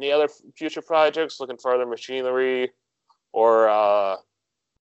other future projects? Looking for other machinery, or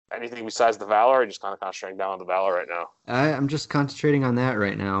anything besides the Valor, or just kind of concentrating down on the Valor right now? I'm just concentrating on that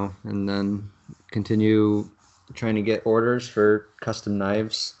right now, and then continue trying to get orders for custom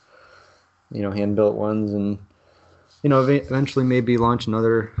knives, hand-built ones, and eventually maybe launch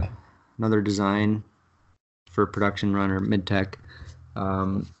another design for production run or midtech.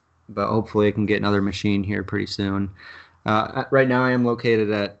 But hopefully I can get another machine here pretty soon. Right now I am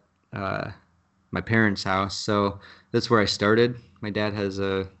located at my parents' house, so that's where I started. My dad has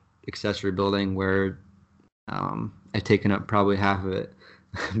a accessory building where I've taken up probably half of it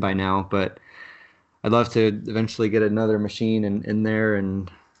by now, but I'd love to eventually get another machine in there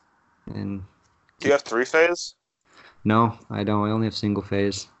and Do you have 3-phase? No, I don't. I only have single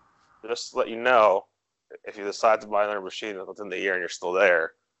phase. Just to let you know, if you decide to buy another machine within the year and you're still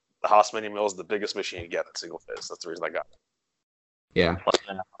there, the Haas Mini Mill is the biggest machine you get at single phase. That's the reason I got it. Yeah.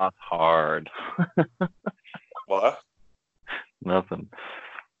 That's hard. What? Nothing.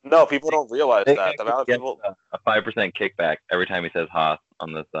 No, people don't realize that. The amount of people a 5% kickback every time he says Haas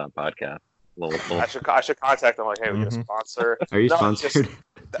on this podcast. Little. I should contact them like, hey, we get a sponsor. Are you sponsored?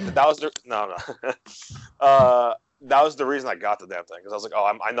 That was no. That was the reason I got the damn thing, because I was like,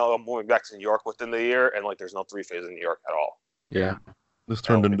 oh, I know I'm moving back to New York within the year, and like there's no 3-phase in New York at all. Yeah. This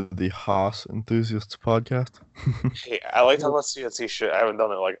turned into the Haas Enthusiasts podcast. Hey, I like talking about CNC shit. I haven't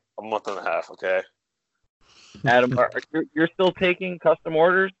done it like a month and a half. Okay. Adam, you're still taking custom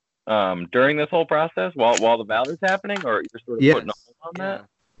orders during this whole process while the Valor's happening, or you're sort of putting a hold on that?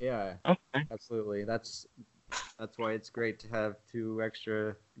 Yeah. Okay. Absolutely. That's why it's great to have 2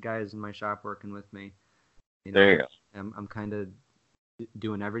 extra guys in my shop working with me. There you go. I'm kind of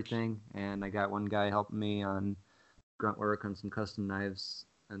doing everything, and I got one guy helping me on grunt work on some custom knives,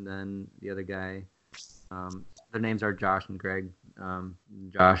 and then the other guy, their names are Josh and Greg.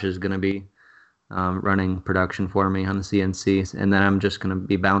 Josh is going to be running production for me on the CNC, and then I'm just going to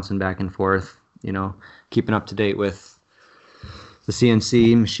be bouncing back and forth, keeping up to date with the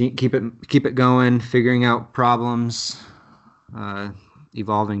CNC machine, keep it going, figuring out problems,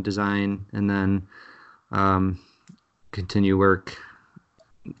 evolving design, and then continue work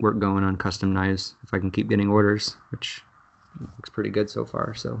going on custom knives if I can keep getting orders, which looks pretty good so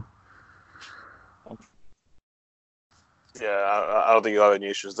far. So yeah, I don't think you'll have any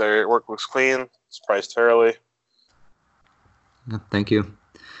issues there. Your work looks clean. It's priced fairly. Thank you.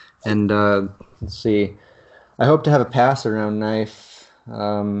 And let's see. I hope to have a pass around knife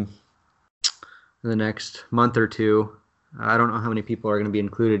in the next month or two. I don't know how many people are going to be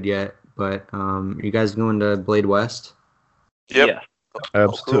included yet, but are you guys going to Blade West? Yep. Yeah.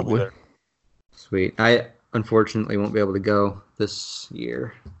 Absolutely. Sweet. I unfortunately won't be able to go this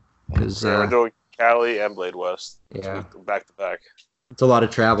year because We're doing Cali and Blade West. Yeah. Back to back. It's a lot of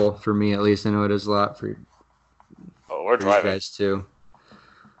travel for me, at least. I know it is a lot for We're driving. you guys too.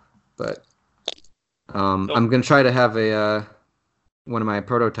 But I'm gonna try to have one of my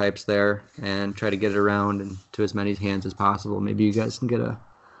prototypes there and try to get it around and to as many hands as possible. Maybe you guys can get a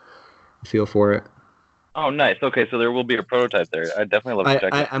feel for it. Oh, nice. Okay, so there will be a prototype there. I definitely love to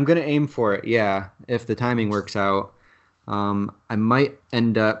check it. I'm gonna aim for it. Yeah, if the timing works out, I might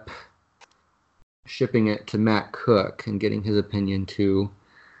end up shipping it to Matt Cook and getting his opinion too,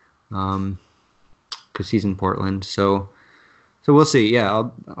 because he's in Portland. So we'll see. Yeah,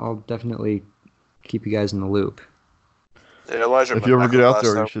 I'll definitely keep you guys in the loop. Yeah, Elijah, if you ever get out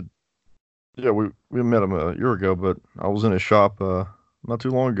there, you should. Yeah, we met him a year ago, but I was in his shop not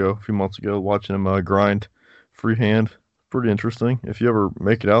too long ago, a few months ago, watching him grind freehand. Pretty interesting. If you ever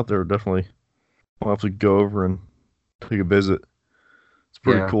make it out there, definitely I'll have to go over and take a visit. It's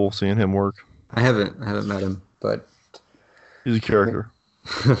pretty cool seeing him work. I haven't met him, but he's a character.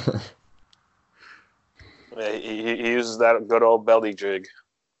 Yeah, he uses that good old belly jig.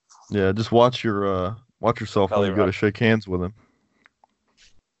 Yeah, just watch yourself when you go to shake hands with him.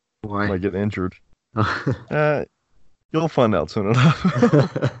 Why? You might get injured. You'll find out soon enough.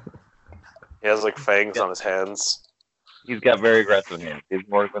 He has like fangs on his hands. He's got very aggressive hands. He's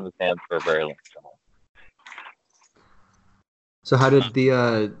worked with his hands for a very long time. So how did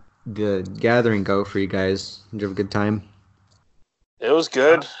the gathering go for you guys? Did you have a good time? It was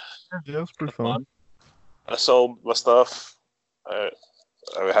good. Yeah, it was pretty fun. I sold my stuff. I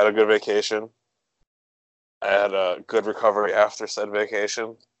had a good vacation. I had a good recovery after said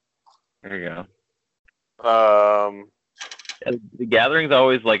vacation. There you go. The gathering's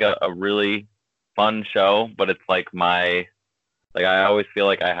always like a really fun show, but it's like I always feel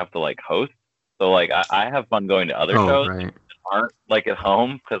like I have to like host. So like I have fun going to other shows that aren't like at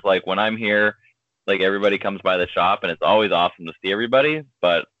home, because like when I'm here, like everybody comes by the shop and it's always awesome to see everybody.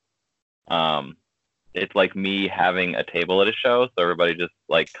 But it's like me having a table at a show, so everybody just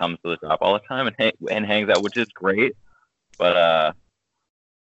like comes to the shop all the time and hangs out, which is great. But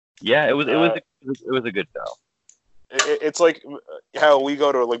yeah, it was a good show. It's like how we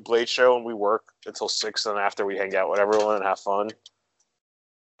go to like Blade show and we work until 6, and after we hang out with everyone and have fun.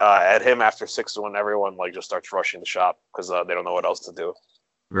 At him after 6 is when everyone like just starts rushing the shop because they don't know what else to do.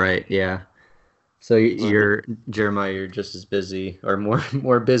 Right. Yeah. So you're Jeremiah. You're just as busy or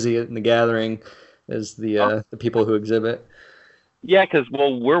more busy in the gathering as the people who exhibit. Yeah, because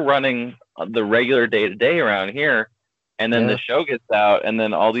we're running the regular day-to-day around here. And then the show gets out, and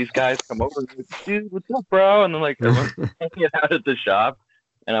then all these guys come over and like, dude, what's up, bro? And then like everyone's hanging out at the shop,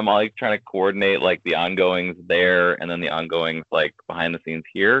 and I'm like trying to coordinate like the ongoings there, and then the ongoings like behind the scenes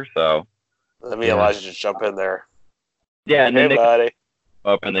here. So let me Elijah just jump in there. Yeah, and then they buddy.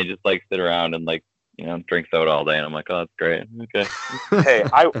 Up and they just like sit around and like drink soda all day, and I'm like, oh, that's great. Okay.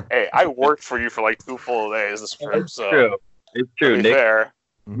 Hey, I worked for you for like 2 full days this trip, so true. It's true. Nick, fair.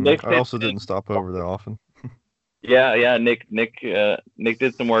 Mm-hmm. I also didn't stop over that often. Yeah. Nick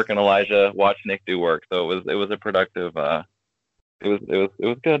did some work, and Elijah watched Nick do work. So it was a productive. It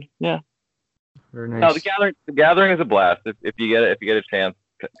was good. Yeah. Very nice. No, the gathering is a blast. If you get a chance,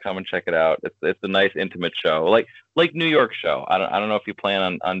 come and check it out. It's a nice intimate show, like New York show. I don't know if you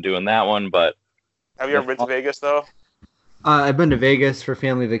plan on doing that one, but have you ever been to Vegas though? I've been to Vegas for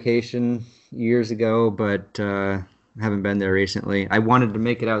family vacation years ago, but haven't been there recently. I wanted to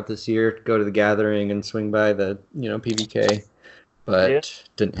make it out this year, go to the gathering and swing by the PBK, but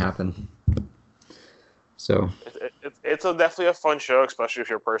didn't happen. So it's definitely a fun show, especially if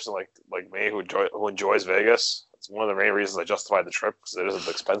you're a person like me who enjoys Vegas. It's one of the main reasons I justified the trip, because it is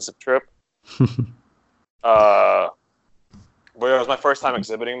an expensive trip. But it was my first time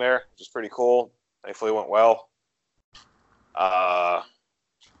exhibiting there, which is pretty cool. Thankfully, it went well.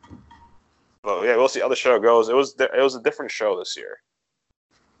 But yeah, we'll see how the show goes. It was a different show this year.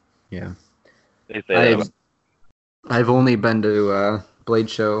 Yeah. They say I've only been to Blade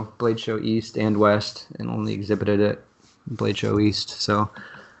Show East and West, and only exhibited at Blade Show East. So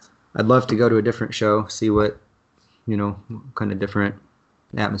I'd love to go to a different show, see what kind of different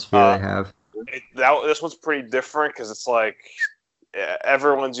atmosphere they have. This one's pretty different because it's like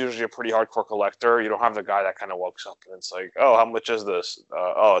everyone's usually a pretty hardcore collector. You don't have the guy that kind of walks up and it's like, oh, how much is this?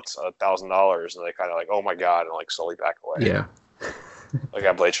 It's $1,000, and they kind of like, oh my god, and like slowly back away. Yeah. Like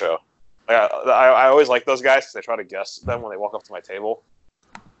at Blade Show. I always like those guys because I try to guess them when they walk up to my table.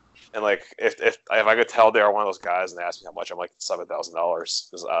 And like if I could tell they are one of those guys and they ask me how much, I'm like $7,000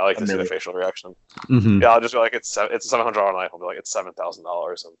 because I like to see the facial reaction. Mm-hmm. Yeah, I'll just be like it's a $700 knife. I'll be like it's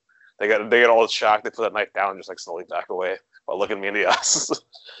 $7,000, and they get all shocked. They put that knife down and just like slowly back away while looking me in the eyes.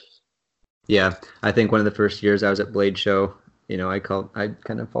 Yeah, I think one of the first years I was at Blade Show, I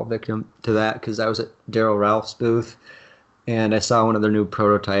kind of fall victim to that because I was at Daryl Ralph's booth. And I saw one of their new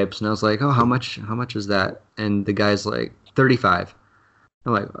prototypes, and I was like, "Oh, how much is that?" And the guy's like, $35.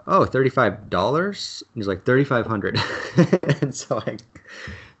 I'm like, "Oh, $35?" He's like, $3,500. And so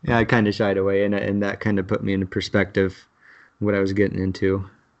I kind of shied away, and that kind of put me into perspective what I was getting into.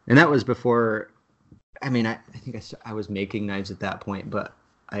 And that was before. I mean, I think I was making knives at that point, but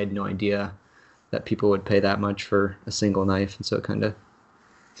I had no idea that people would pay that much for a single knife, and so it kind of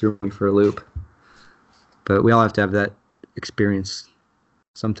threw me for a loop. But we all have to have that experience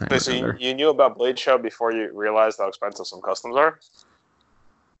sometime. Okay, so you knew about Blade Show before you realized how expensive some customs are?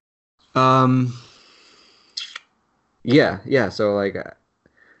 Yeah. So like,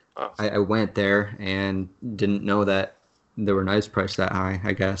 I went there and didn't know that there were knives priced that high,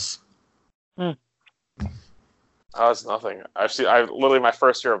 I guess. Oh, it's nothing. I literally my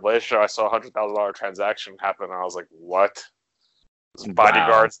first year of Blade Show, I saw a $100,000 transaction happen, and I was like, what?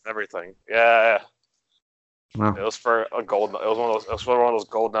 Bodyguards and everything. Yeah. Wow. It was for a gold. It was for one of those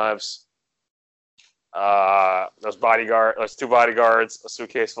gold knives. There's two bodyguards, a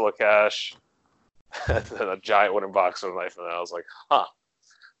suitcase full of cash, and then a giant wooden box with a knife in it. I was like, huh.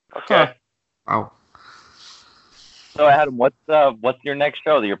 Okay. Wow. So Adam, what's your next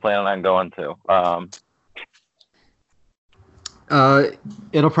show that you're planning on going to?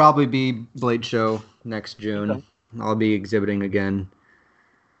 It'll probably be Blade Show next June. Okay. I'll be exhibiting again.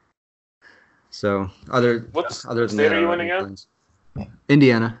 So other than state are you in again?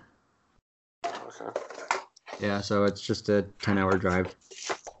 Indiana. Okay. Yeah, so it's just a 10-hour drive.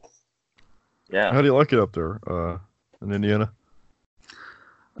 Yeah. How do you like it up there in Indiana?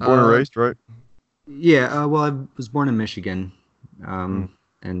 Born and raised, right? Yeah. Well, I was born in Michigan, and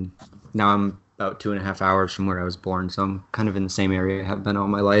now I'm about 2.5 hours from where I was born, so I'm kind of in the same area I have been all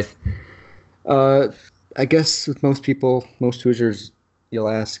my life. I guess with most Hoosiers, you'll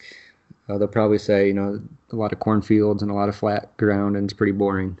ask. They'll probably say, a lot of cornfields and a lot of flat ground, and it's pretty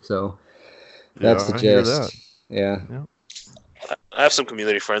boring. So that's the gist. Yeah. I have some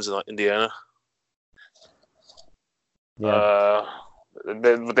community friends in Indiana. Yeah.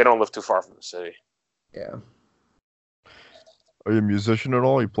 They don't live too far from the city. Yeah. Are you a musician at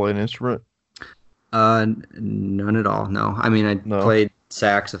all? You play an instrument? None at all. No. I mean, I played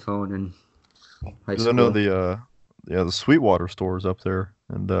saxophone in high school. I know the Sweetwater stores up there,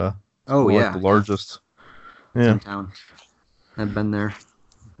 and the largest. Yeah. In town. I've been there.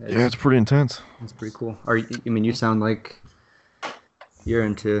 It's pretty intense. It's pretty cool. You sound like you're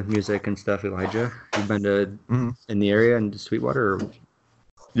into music and stuff, Elijah. You've been to in the area in Sweetwater? Or?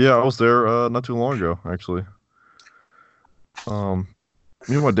 Yeah, I was there not too long ago, actually. Me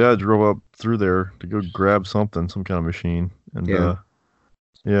and my dad drove up through there to go grab some kind of machine, and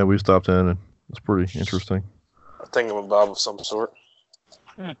we stopped in, and it's pretty interesting. A thingamabob of some sort.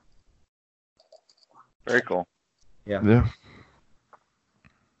 Very cool. Yeah.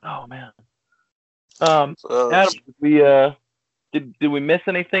 Oh man. Adam, did we miss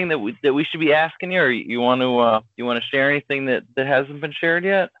anything that we should be asking you, or you want to share anything that hasn't been shared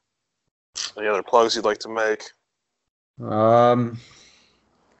yet? Any other plugs you'd like to make? I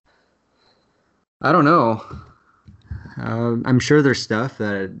don't know. I'm sure there's stuff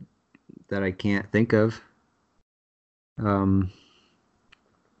that I can't think of.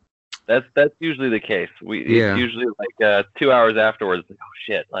 That's usually the case. It's usually like 2 hours afterwards. Like, oh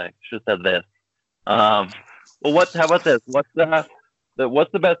shit! Like, should have said this. Well, how about this? What's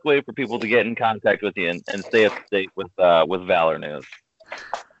the best way for people to get in contact with you and stay up to date with Valor news?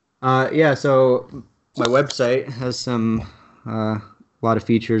 So my website has a lot of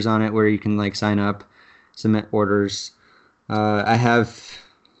features on it where you can sign up, submit orders. I have,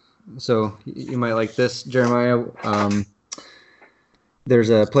 so you might like this, Jeremiah.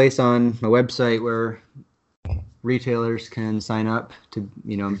 There's a place on my website where retailers can sign up to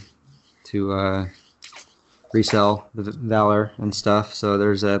resell the Valor and stuff. So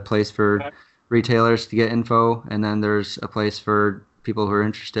there's a place for retailers to get info, and then there's a place for people who are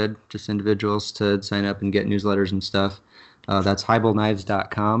interested, just individuals, to sign up and get newsletters and stuff. That's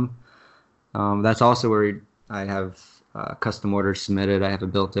HeibelKnives.com. That's also where I have custom orders submitted. I have a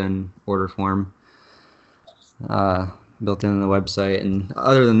built-in order form built in the website. And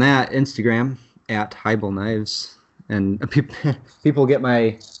other than that, Instagram at Heibel Knives. And people get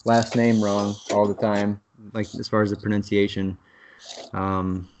my last name wrong all the time, like as far as the pronunciation.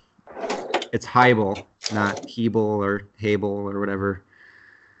 It's Heibel, not Heibel or Heibel or whatever.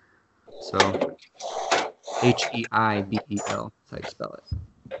 So Heibel, that's how you spell it.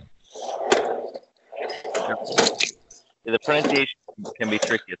 The pronunciation can be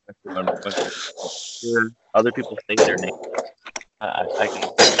tricky, especially when other people say their name. I can.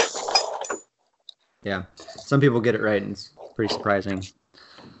 Yeah, some people get it right, and it's pretty surprising.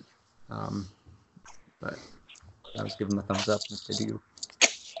 But I was giving them a thumbs up if they do.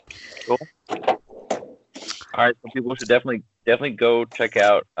 Cool. All right, so people should definitely go check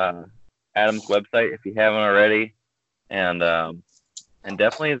out Adam's website if you haven't already, and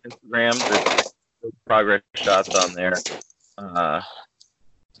definitely his Instagram. There's progress shots on there.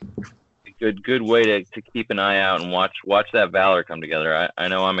 Good way to keep an eye out and watch that Valor come together. I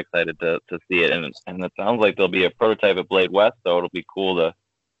know I'm excited to see it, and it sounds like there'll be a prototype at Blade West, so it'll be cool to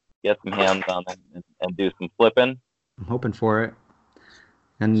get some hands on it and do some flipping. I'm hoping for it.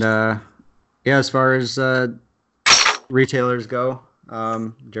 And yeah, as far as retailers go,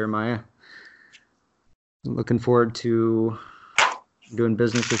 Jeremiah, I'm looking forward to doing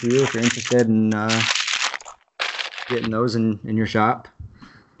business with you if you're interested in getting those in your shop.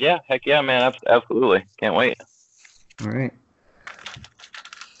 Yeah, heck yeah, man, absolutely. Can't wait. All right.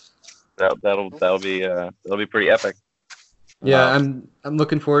 That'll be pretty epic. Yeah, I'm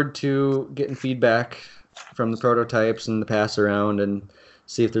looking forward to getting feedback from the prototypes and the pass around, and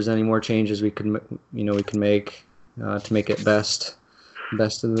see if there's any more changes we can make to make it best of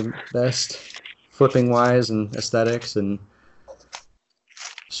the best, flipping wise and aesthetics, and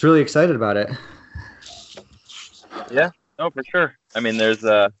just really excited about it. Yeah, no, for sure. I mean, there's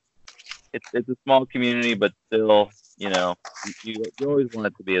it's a small community, but still, you always want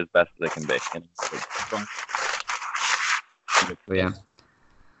it to be as best as it can be. But yeah,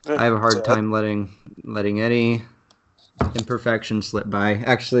 I have a hard time letting any imperfection slip by.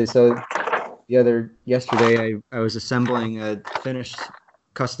 Actually, so yesterday I was assembling a finished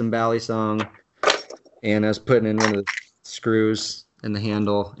custom Balisong, and I was putting in one of the screws in the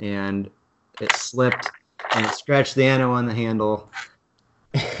handle, and it slipped and it scratched the ano on the handle.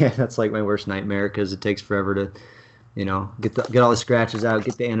 That's like my worst nightmare, because it takes forever to get all the scratches out,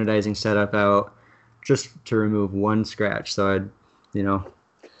 get the anodizing setup out, just to remove one scratch. So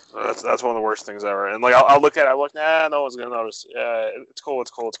that's one of the worst things ever. And like I'll look at it, I'm like, nah, no one's gonna notice. Yeah, it's cool.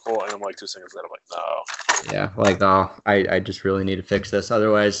 And I'm like 2 seconds later, I'm like, no. Yeah, like, I just really need to fix this.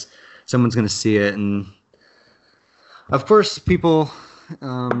 Otherwise, someone's gonna see it, and of course, people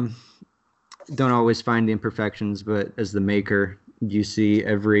don't always find the imperfections, but as the maker, you see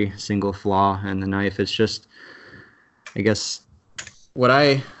every single flaw in the knife. It's just, I guess, what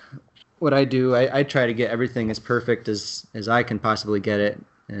I do, I try to get everything as perfect as I can possibly get it,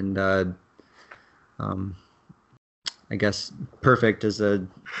 and I guess perfect is a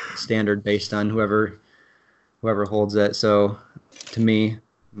standard based on whoever holds it. So to me,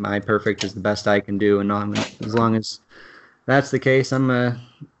 my perfect is the best I can do, and as long as that's the case, I'm gonna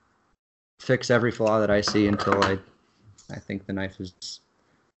fix every flaw that I see until I think the knife is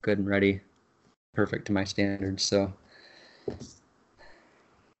good and ready, perfect to my standards. So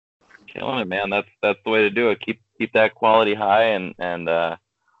killing it, man. That's the way to do it. Keep that quality high, and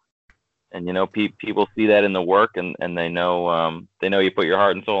people see that in the work, and they know you put your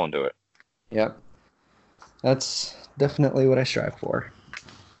heart and soul into it. Yep, that's definitely what I strive for.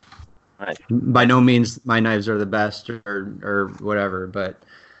 Nice. By no means my knives are the best or whatever, but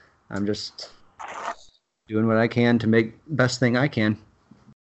I'm just doing what I can to make best thing I can.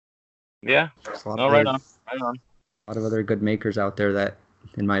 Yeah. Right on. A lot of other good makers out there that,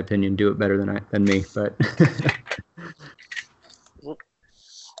 in my opinion, do it better than me, but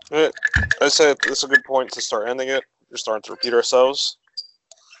I'd say it's a good point to start ending it. We're starting to repeat ourselves.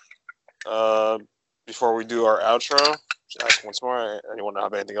 Before we do our outro, just ask once more, anyone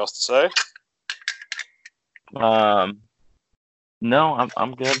have anything else to say? No,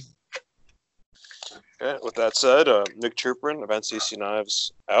 I'm good. Okay, with that said, Nick Trooperin of NCC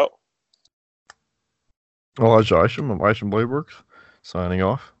Knives out. Elijah Isham of Isham Blade Works, signing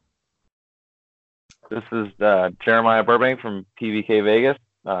off. This is Jeremiah Burbank from PVK Vegas,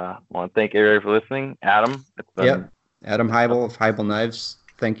 I want to thank everybody for listening. Adam, it's been Adam Heibel of Heibel Knives.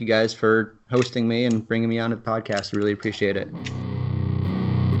 Thank you guys for hosting me and bringing me on to the podcast. I really appreciate it.